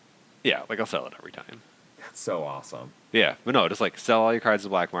 But yeah, like I'll sell it every time. That's so awesome. Yeah, but no, just like sell all your cards to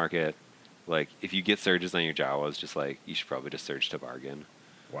the black market. Like if you get surges on your Jawas, just like you should probably just search to bargain.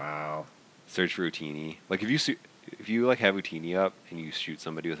 Wow. Search for Utini. Like if you like have Utini up and you shoot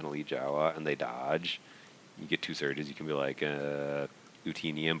somebody with an elite Jawa and they dodge, you get 2 surges. You can be like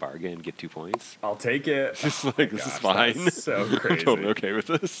Utini and bargain, get 2 points. I'll take it. It's just like this is Gosh, fine. that's so I'm crazy. totally okay with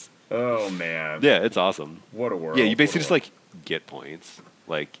this. Oh man. Yeah, it's awesome. What a world. Yeah, you basically What just a like get points,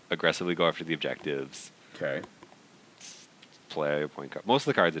 like aggressively go after the objectives, world. Okay. play a point card. Most of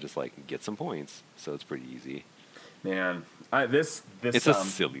the cards are just like get some points, so it's pretty easy. Man, this It's a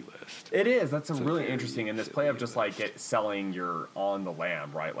silly list. It is. That's a It's a really very interesting. And this play of silly just like list. selling your on the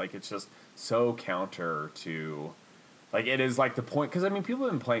lamb, right? Like it's just so counter to, like it is like the point because I mean people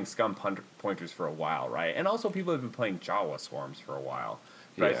have been playing scum pointers for a while, right? And also people have been playing Jawa swarms for a while.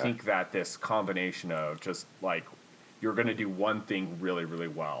 But I Yeah. think that this combination of just like you're going to do one thing really, really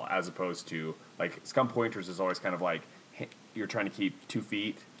well, as opposed to like scum pointers is always kind of like you're trying to keep 2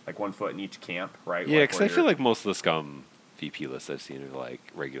 feet, like 1 foot in each camp, right? Yeah, Like, because where I feel you're- like most of the scum VP lists I've seen are like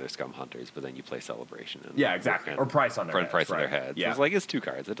regular scum hunters, but then you play celebration. And Yeah, exactly. Or price on their Front heads, price on their right. heads. Yeah. It's like it's 2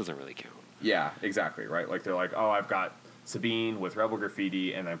 cards. It doesn't really count. Yeah, exactly, right? Like they're like, oh, I've got Sabine with Rebel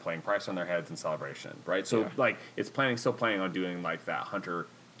Graffiti, and then playing Price on Their Heads in Celebration, right? So, Yeah. like, it's still planning on doing, like, that Hunter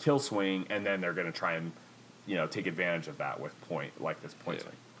kill swing, and then they're going to try and, take advantage of that with this point Yeah.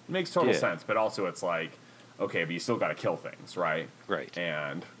 swing. It makes total Yeah. sense, but also it's like, okay, but you still got to kill things, right? Right.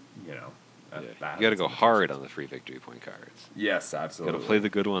 And, that You has got to its go hard limitations. on the free victory point cards. Yes, You absolutely. got to play the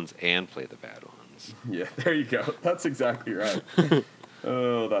good ones and play the bad ones. Yeah, there you go. That's exactly right.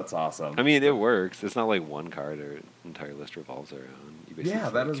 Oh, that's awesome. I mean, it works. It's not like one card or entire list revolves around. You basically Yeah,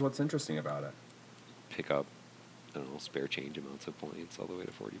 just, that like, is what's interesting about it. pick up, I don't know, spare change amounts of points all the way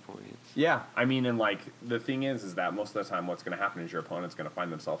to 40 points. Yeah, I mean, and like the thing is that most of the time, what's going to happen is your opponent's going to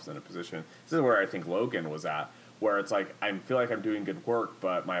find themselves in a position. This is where I think Logan was at, where it's like I feel like I'm doing good work,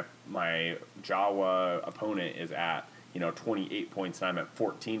 but my Jawa opponent is at 28 points and I'm at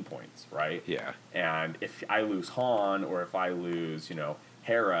 14 points, right? Yeah. And if I lose Han or if I lose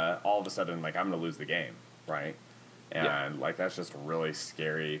Hera, all of a sudden like I'm going to lose the game, right? And Yeah. like that's just really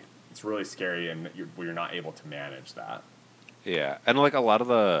scary. It's really scary, and you're not able to manage that. Yeah. And like a lot of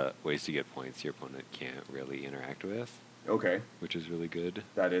the ways to get points your opponent can't really interact with, Okay, which is really good.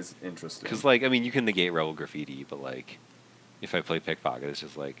 that is interesting. Because, like, I mean, you can negate Rebel Graffiti, but, like, if I play Pickpocket, it's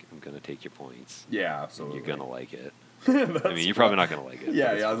just like, I'm going to take your points. yeah, And absolutely. you're going to like it. That's I mean, you're probably not going to like it. Yeah,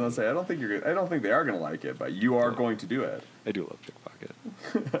 but it's yeah. I was gonna fun. say I don't think you're. I don't think they are gonna like it, but you are No. going to do it. I do love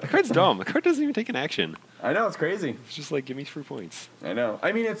Pickpocket. The card's dumb. The card doesn't even take an action. I know it's crazy. It's just like, give me free points. I know.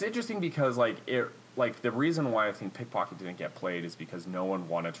 I mean, it's interesting because the reason why I think Pickpocket didn't get played is because no one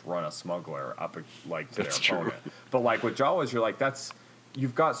wanted to run a smuggler up to That's their true. opponent. But like with Jawas, you're like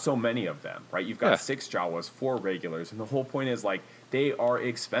you've got so many of them, right? You've got Yeah. 6 Jawas, 4 regulars, and the whole point is like they are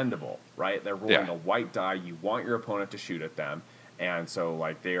expendable, right? They're rolling Yeah. a white die. You want your opponent to shoot at them, and so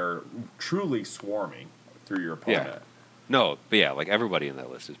like they are truly swarming through your Yeah. opponent. No, but yeah, like, everybody in that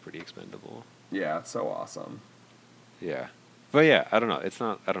list is pretty expendable. Yeah, it's so awesome. Yeah. But yeah, I don't know.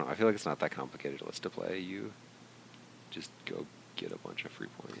 I don't know. I feel like it's not that complicated a list to play. You just go get a bunch of free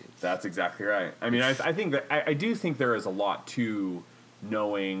points. That's exactly right. I mean, I think that I do think there is a lot to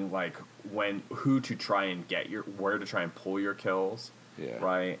knowing like who to try and where to try and pull your kills, Yeah.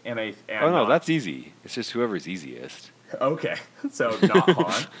 right? And Oh, no, that's easy. It's just whoever's easiest. okay. So not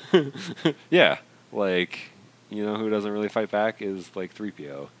Han. Yeah. Like, who doesn't really fight back is, like,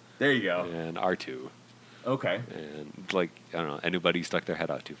 3PO There you go. and R2. Okay. And, like, I don't know, anybody stuck their head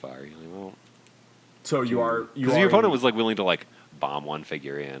out too far. You're like, well, So you are because your opponent was, like, willing to, like, bomb one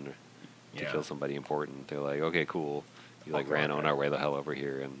figure in to Yeah. kill somebody important. They're like, okay, cool. You, like, Okay, ran on okay. our way the hell over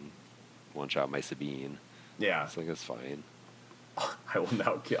here and one-shot my Sabine. Yeah. It's like, it's fine. I will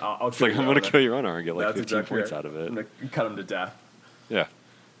now kill. I'll It's like, I'm going to kill your honor and get, like, That's 15 exactly points right. out of it. I'm gonna cut him to death. Yeah.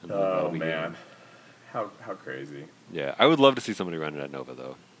 And then that'll Oh be man, game. how crazy. Yeah, I would love to see somebody run it at Nova,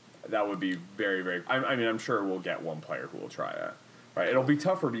 though. That would be very, very. I mean, I'm sure we'll get one player who will try it. Right? It'll be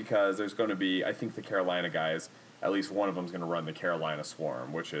tougher because there's going to be. I think the Carolina guys. At least one of them's going to run the Carolina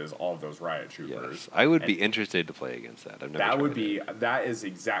Swarm, which is all of those riot troopers. Yes. I would And be interested to play against that. I've never That would tried be. it. That is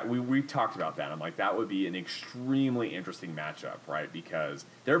exact. We talked about that. I'm like that would be an extremely interesting matchup, right? Because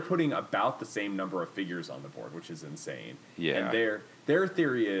they're putting about the same number of figures on the board, which is insane. Yeah. And their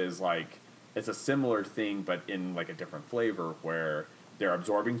theory is like it's a similar thing, but in like a different flavor, where they're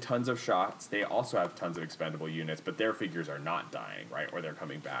absorbing tons of shots. They also have tons of expendable units, but their figures are not dying, right? Or they're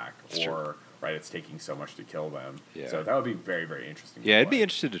coming back, It's true. or right, it's taking so much to kill them. Yeah. So that would be very, very interesting. to Yeah, I'd be play.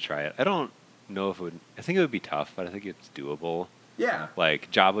 interested to try it. I don't know if it would. I think it would be tough, but I think it's doable. Yeah, Like,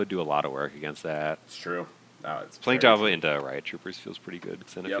 Java would do a lot of work against that. it's true. It's Playing Java into Riot Troopers feels pretty good,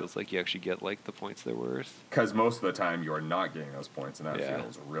 because then it Yep. feels like you actually get, like, the points they're worth. because most of the time you are not getting those points, and that Yeah.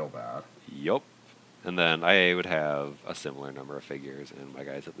 feels real bad. Yup. And then IA would have a similar number of figures, and my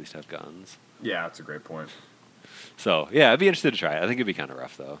guys at least have guns. Yeah, that's a great point. So, yeah, I'd be interested to try it. I think it'd be kind of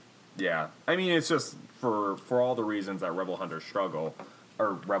rough, though. Yeah, I mean it's just for all the reasons that Rebel Hunters struggle,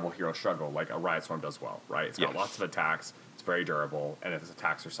 or Rebel Heroes struggle, like a Riot Swarm does well, right? It's got Yes. lots of attacks, it's very durable, and its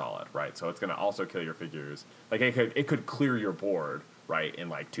attacks are solid, right? So it's going to also kill your figures. Like it could clear your board, right, in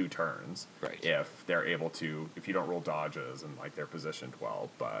like 2 turns, Right. if they're able to, if you don't roll dodges and like they're positioned well,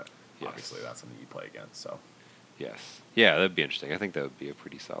 but Yes. obviously that's something you play against. So Yes. Yeah, that'd be interesting. I think that would be a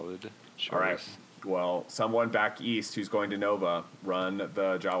pretty solid choice. all right. Well, someone back east who's going to Nova, run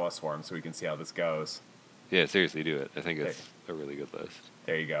the Jawa Swarm so we can see how this goes. Yeah, seriously, do it. I think it's a really good list.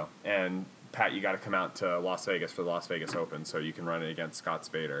 There you go. And Pat, you got to come out to Las Vegas for the Las Vegas Open so you can run it against Scott's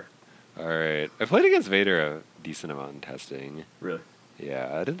Vader. All right. I played against Vader a decent amount in testing. Really? Yeah,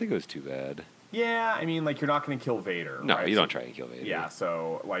 I didn't think it was too bad. Yeah, I mean, like you're not going to kill Vader. No, right? you So- don't try and kill Vader. Yeah,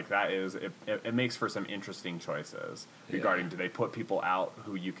 so like that is it makes for some interesting choices Yeah. regarding do they put people out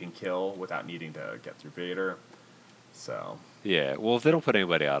who you can kill without needing to get through Vader. So Yeah, well, if they don't put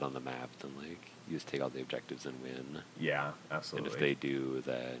anybody out on the map, then like you just take all the objectives and win. yeah, And absolutely. if they do,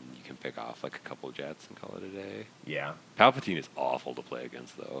 then you can pick off like a couple jets and call it a day. yeah. Palpatine is awful to play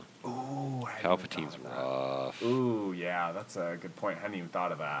against, though. Ooh, I hadn't even Palpatine's thought of that. rough. Ooh, yeah, that's a good point. I hadn't even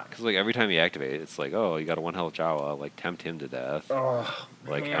thought of that. Because like every time you activate, it's like, oh, you got a 1 health Jawa, like tempt him to death. Oh,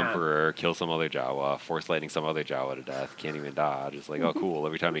 Like man. Emperor, kill some other Jawa, force lightning some other Jawa to death, can't even dodge. It's like, oh, cool.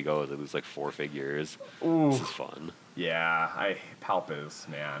 Every time he goes, I lose like 4 figures. Ooh. This is fun. Yeah, Palp is,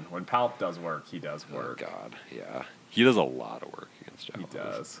 man. When Palp does work, he does work. Oh God, yeah. He does a lot of work against Jawas. He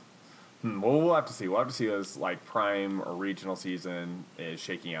does. Well, we'll have to see. We'll have to see as like prime or regional season is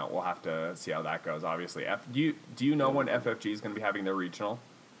shaking out. We'll have to see how that goes. Obviously, do you know when FFG is going to be having their regional?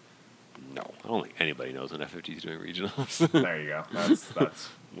 No, I don't think anybody knows when FFG is doing regionals. There you go. That's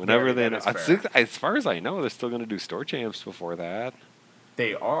Whenever they, that is I fair. think, as far as I know, they're still going to do store champs before that.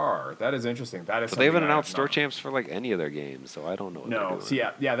 They are. That is interesting. That is. But they haven't something I have announced store not- champs for like any of their games, so I don't know what they're No, doing. see,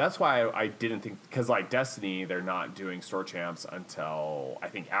 yeah, that's why I didn't think, because like Destiny, they're not doing store champs until I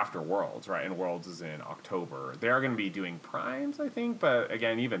think after Worlds, right? And Worlds is in October. They are going to be doing primes, I think, but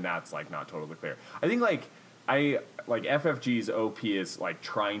again, even that's like not totally clear. I think like FFG's OP is like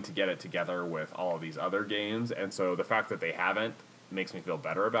trying to get it together with all of these other games, and so the fact that they haven't makes me feel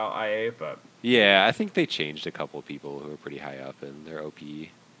better about IA. But Yeah, I think they changed a couple of people who are pretty high up in their OP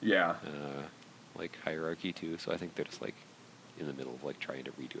yeah, like hierarchy too. So I think they're just like in the middle of like trying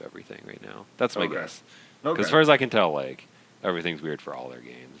to redo everything right now. That's my Okay. guess. okay, Because as far as I can tell, like everything's weird for all their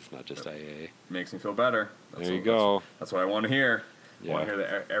games. It's not just IA. makes me feel better. There you go. That's what I want to hear. I want Yeah. to hear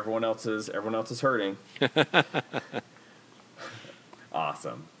that everyone else is hurting.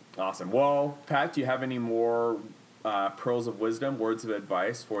 Awesome. Well, Pat, do you have any more pearls of wisdom, words of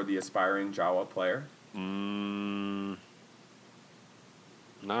advice for the aspiring Jawa player?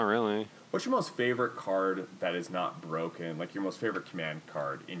 Not really. What's your most favorite card that is not broken? Like your most favorite command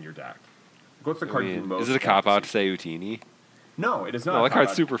card in your deck? What's the I card you mean, most? is it a want cop out see? to say Utini? No, it is not. No, a that card's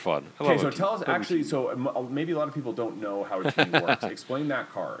cop-out. super fun. I Okay, love so Utini. tell us Love actually. Utini. So maybe a lot of people don't know how Utini works. Explain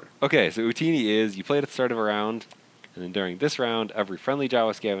that card. Okay, so Utini is you play it at the start of a round, and then during this round, every friendly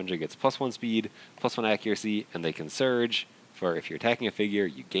Jawa scavenger gets +1 speed, +1 accuracy, and they can surge. For if you're attacking a figure,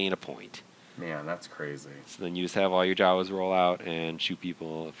 you gain a point. Man, that's crazy. So then you just have all your Jawas roll out and shoot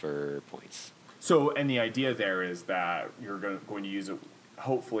people for points. So, and the idea there is that you're going to use it,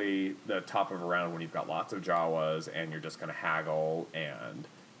 hopefully, the top of a round when you've got lots of Jawas, and you're just going to haggle and,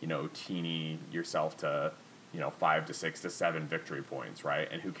 teeny yourself to, 5 to 6 to 7 victory points, right?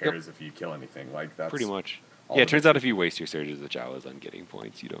 And who cares if you kill anything? Like, that's Pretty much. all Yeah, of it turns it. out if you waste your surges with Jawas on getting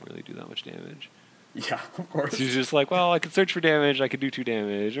points, you don't really do that much damage. Yeah, of course. So you're just like, well, I could search for damage, I could do 2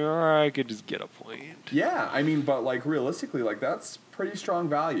 damage, or I could just get a point. Yeah, I mean, but like realistically, like that's pretty strong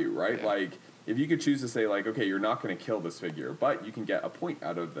value, right? Yeah. Like if you could choose to say like, okay, you're not going to kill this figure, but you can get a point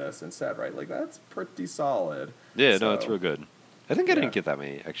out of this instead, right? Like that's pretty solid. Yeah, no, it's So, real good. I think I Yeah. didn't get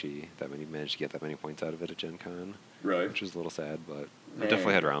managed to get that many points out of it at Gen Con, Really? which was a little sad, but I Man.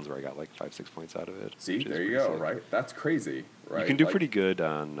 definitely had rounds where I got like 5-6 points out of it. See, which is there you pretty go, sick. right? That's crazy, right? You can do Like, pretty good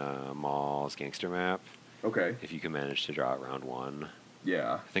on Maul's Gangster map Okay. if you can manage to draw it round 1.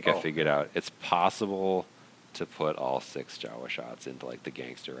 Yeah. I think I figured out it's possible to put all 6 Jawa shots into like the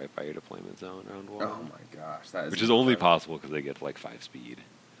Gangster right by your deployment zone round 1. Oh my gosh, that is Which is only incredible. possible because they get to like 5 speed.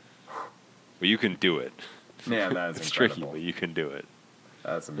 But you can do it. Man, that is It's incredible. tricky, but you can do it.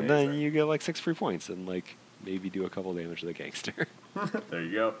 That's And amazing. then you get like 6 free points and like maybe do a couple damage to the Gangster. There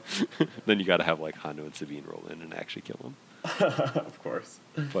you go. Then you got to have like Hondo and Sabine roll in and actually kill him. Of course.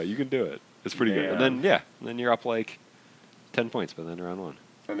 But you can do it. It's pretty good. And Man. then you're up like 10 points by the end of round 1.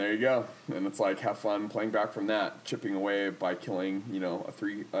 And there you go. And it's like have fun playing back from that, chipping away by killing,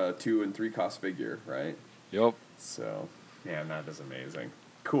 a 2 and 3 cost figure, right? Yep. So, man, that is amazing.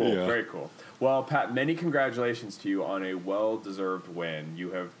 Cool, Yeah. very cool. Well, Pat, many congratulations to you on a well-deserved win.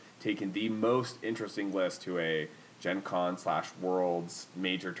 You have taken the most interesting list to a Gen Con / Worlds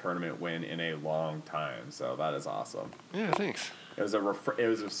major tournament win in a long time. So that is awesome. Yeah, thanks. It was it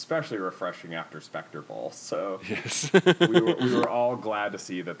was especially refreshing after Spectre Ball. So Yes. we were all glad to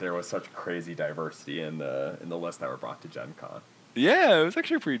see that there was such crazy diversity in the lists that were brought to Gen Con. Yeah, it was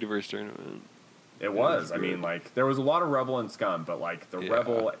actually a pretty diverse tournament. It was was. I mean, good. like there was a lot of Rebel and Scum, but like the Yeah.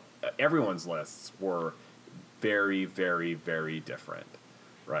 Rebel, everyone's lists were very, very, very different,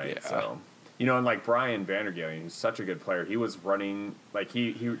 right? Yeah. So, and like Brian Vandergalen, who's such a good player, he was running like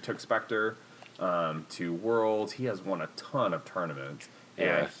he took Spectre to Worlds. He has won a ton of tournaments,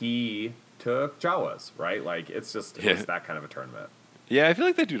 Yeah. and he took Jawas, right? Like it's just Yeah. it's that kind of a tournament. Yeah, I feel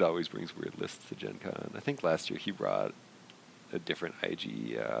like that dude always brings weird lists to Gen Con. I think last year he brought a different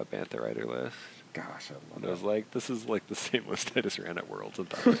IG Bantha Rider list. Gosh, I love And I was it. like, this is like the same list I just ran at Worlds and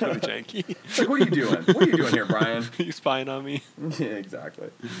thought it was really janky. It's like, what are you doing? What are you doing here, Brian? You spying on me? Yeah, exactly.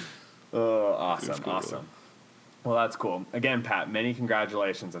 Awesome, cool, awesome. Well, that's cool. Again, Pat, many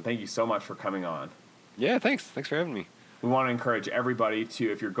congratulations, and thank you so much for coming on. Yeah, thanks. Thanks for having me. We want to encourage everybody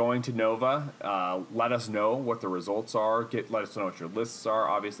to, if you're going to Nova, let us know what the results are. Let us know what your lists are.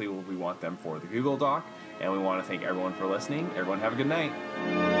 Obviously, we want them for the Google Doc, and we want to thank everyone for listening. Everyone have a good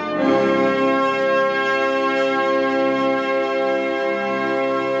night.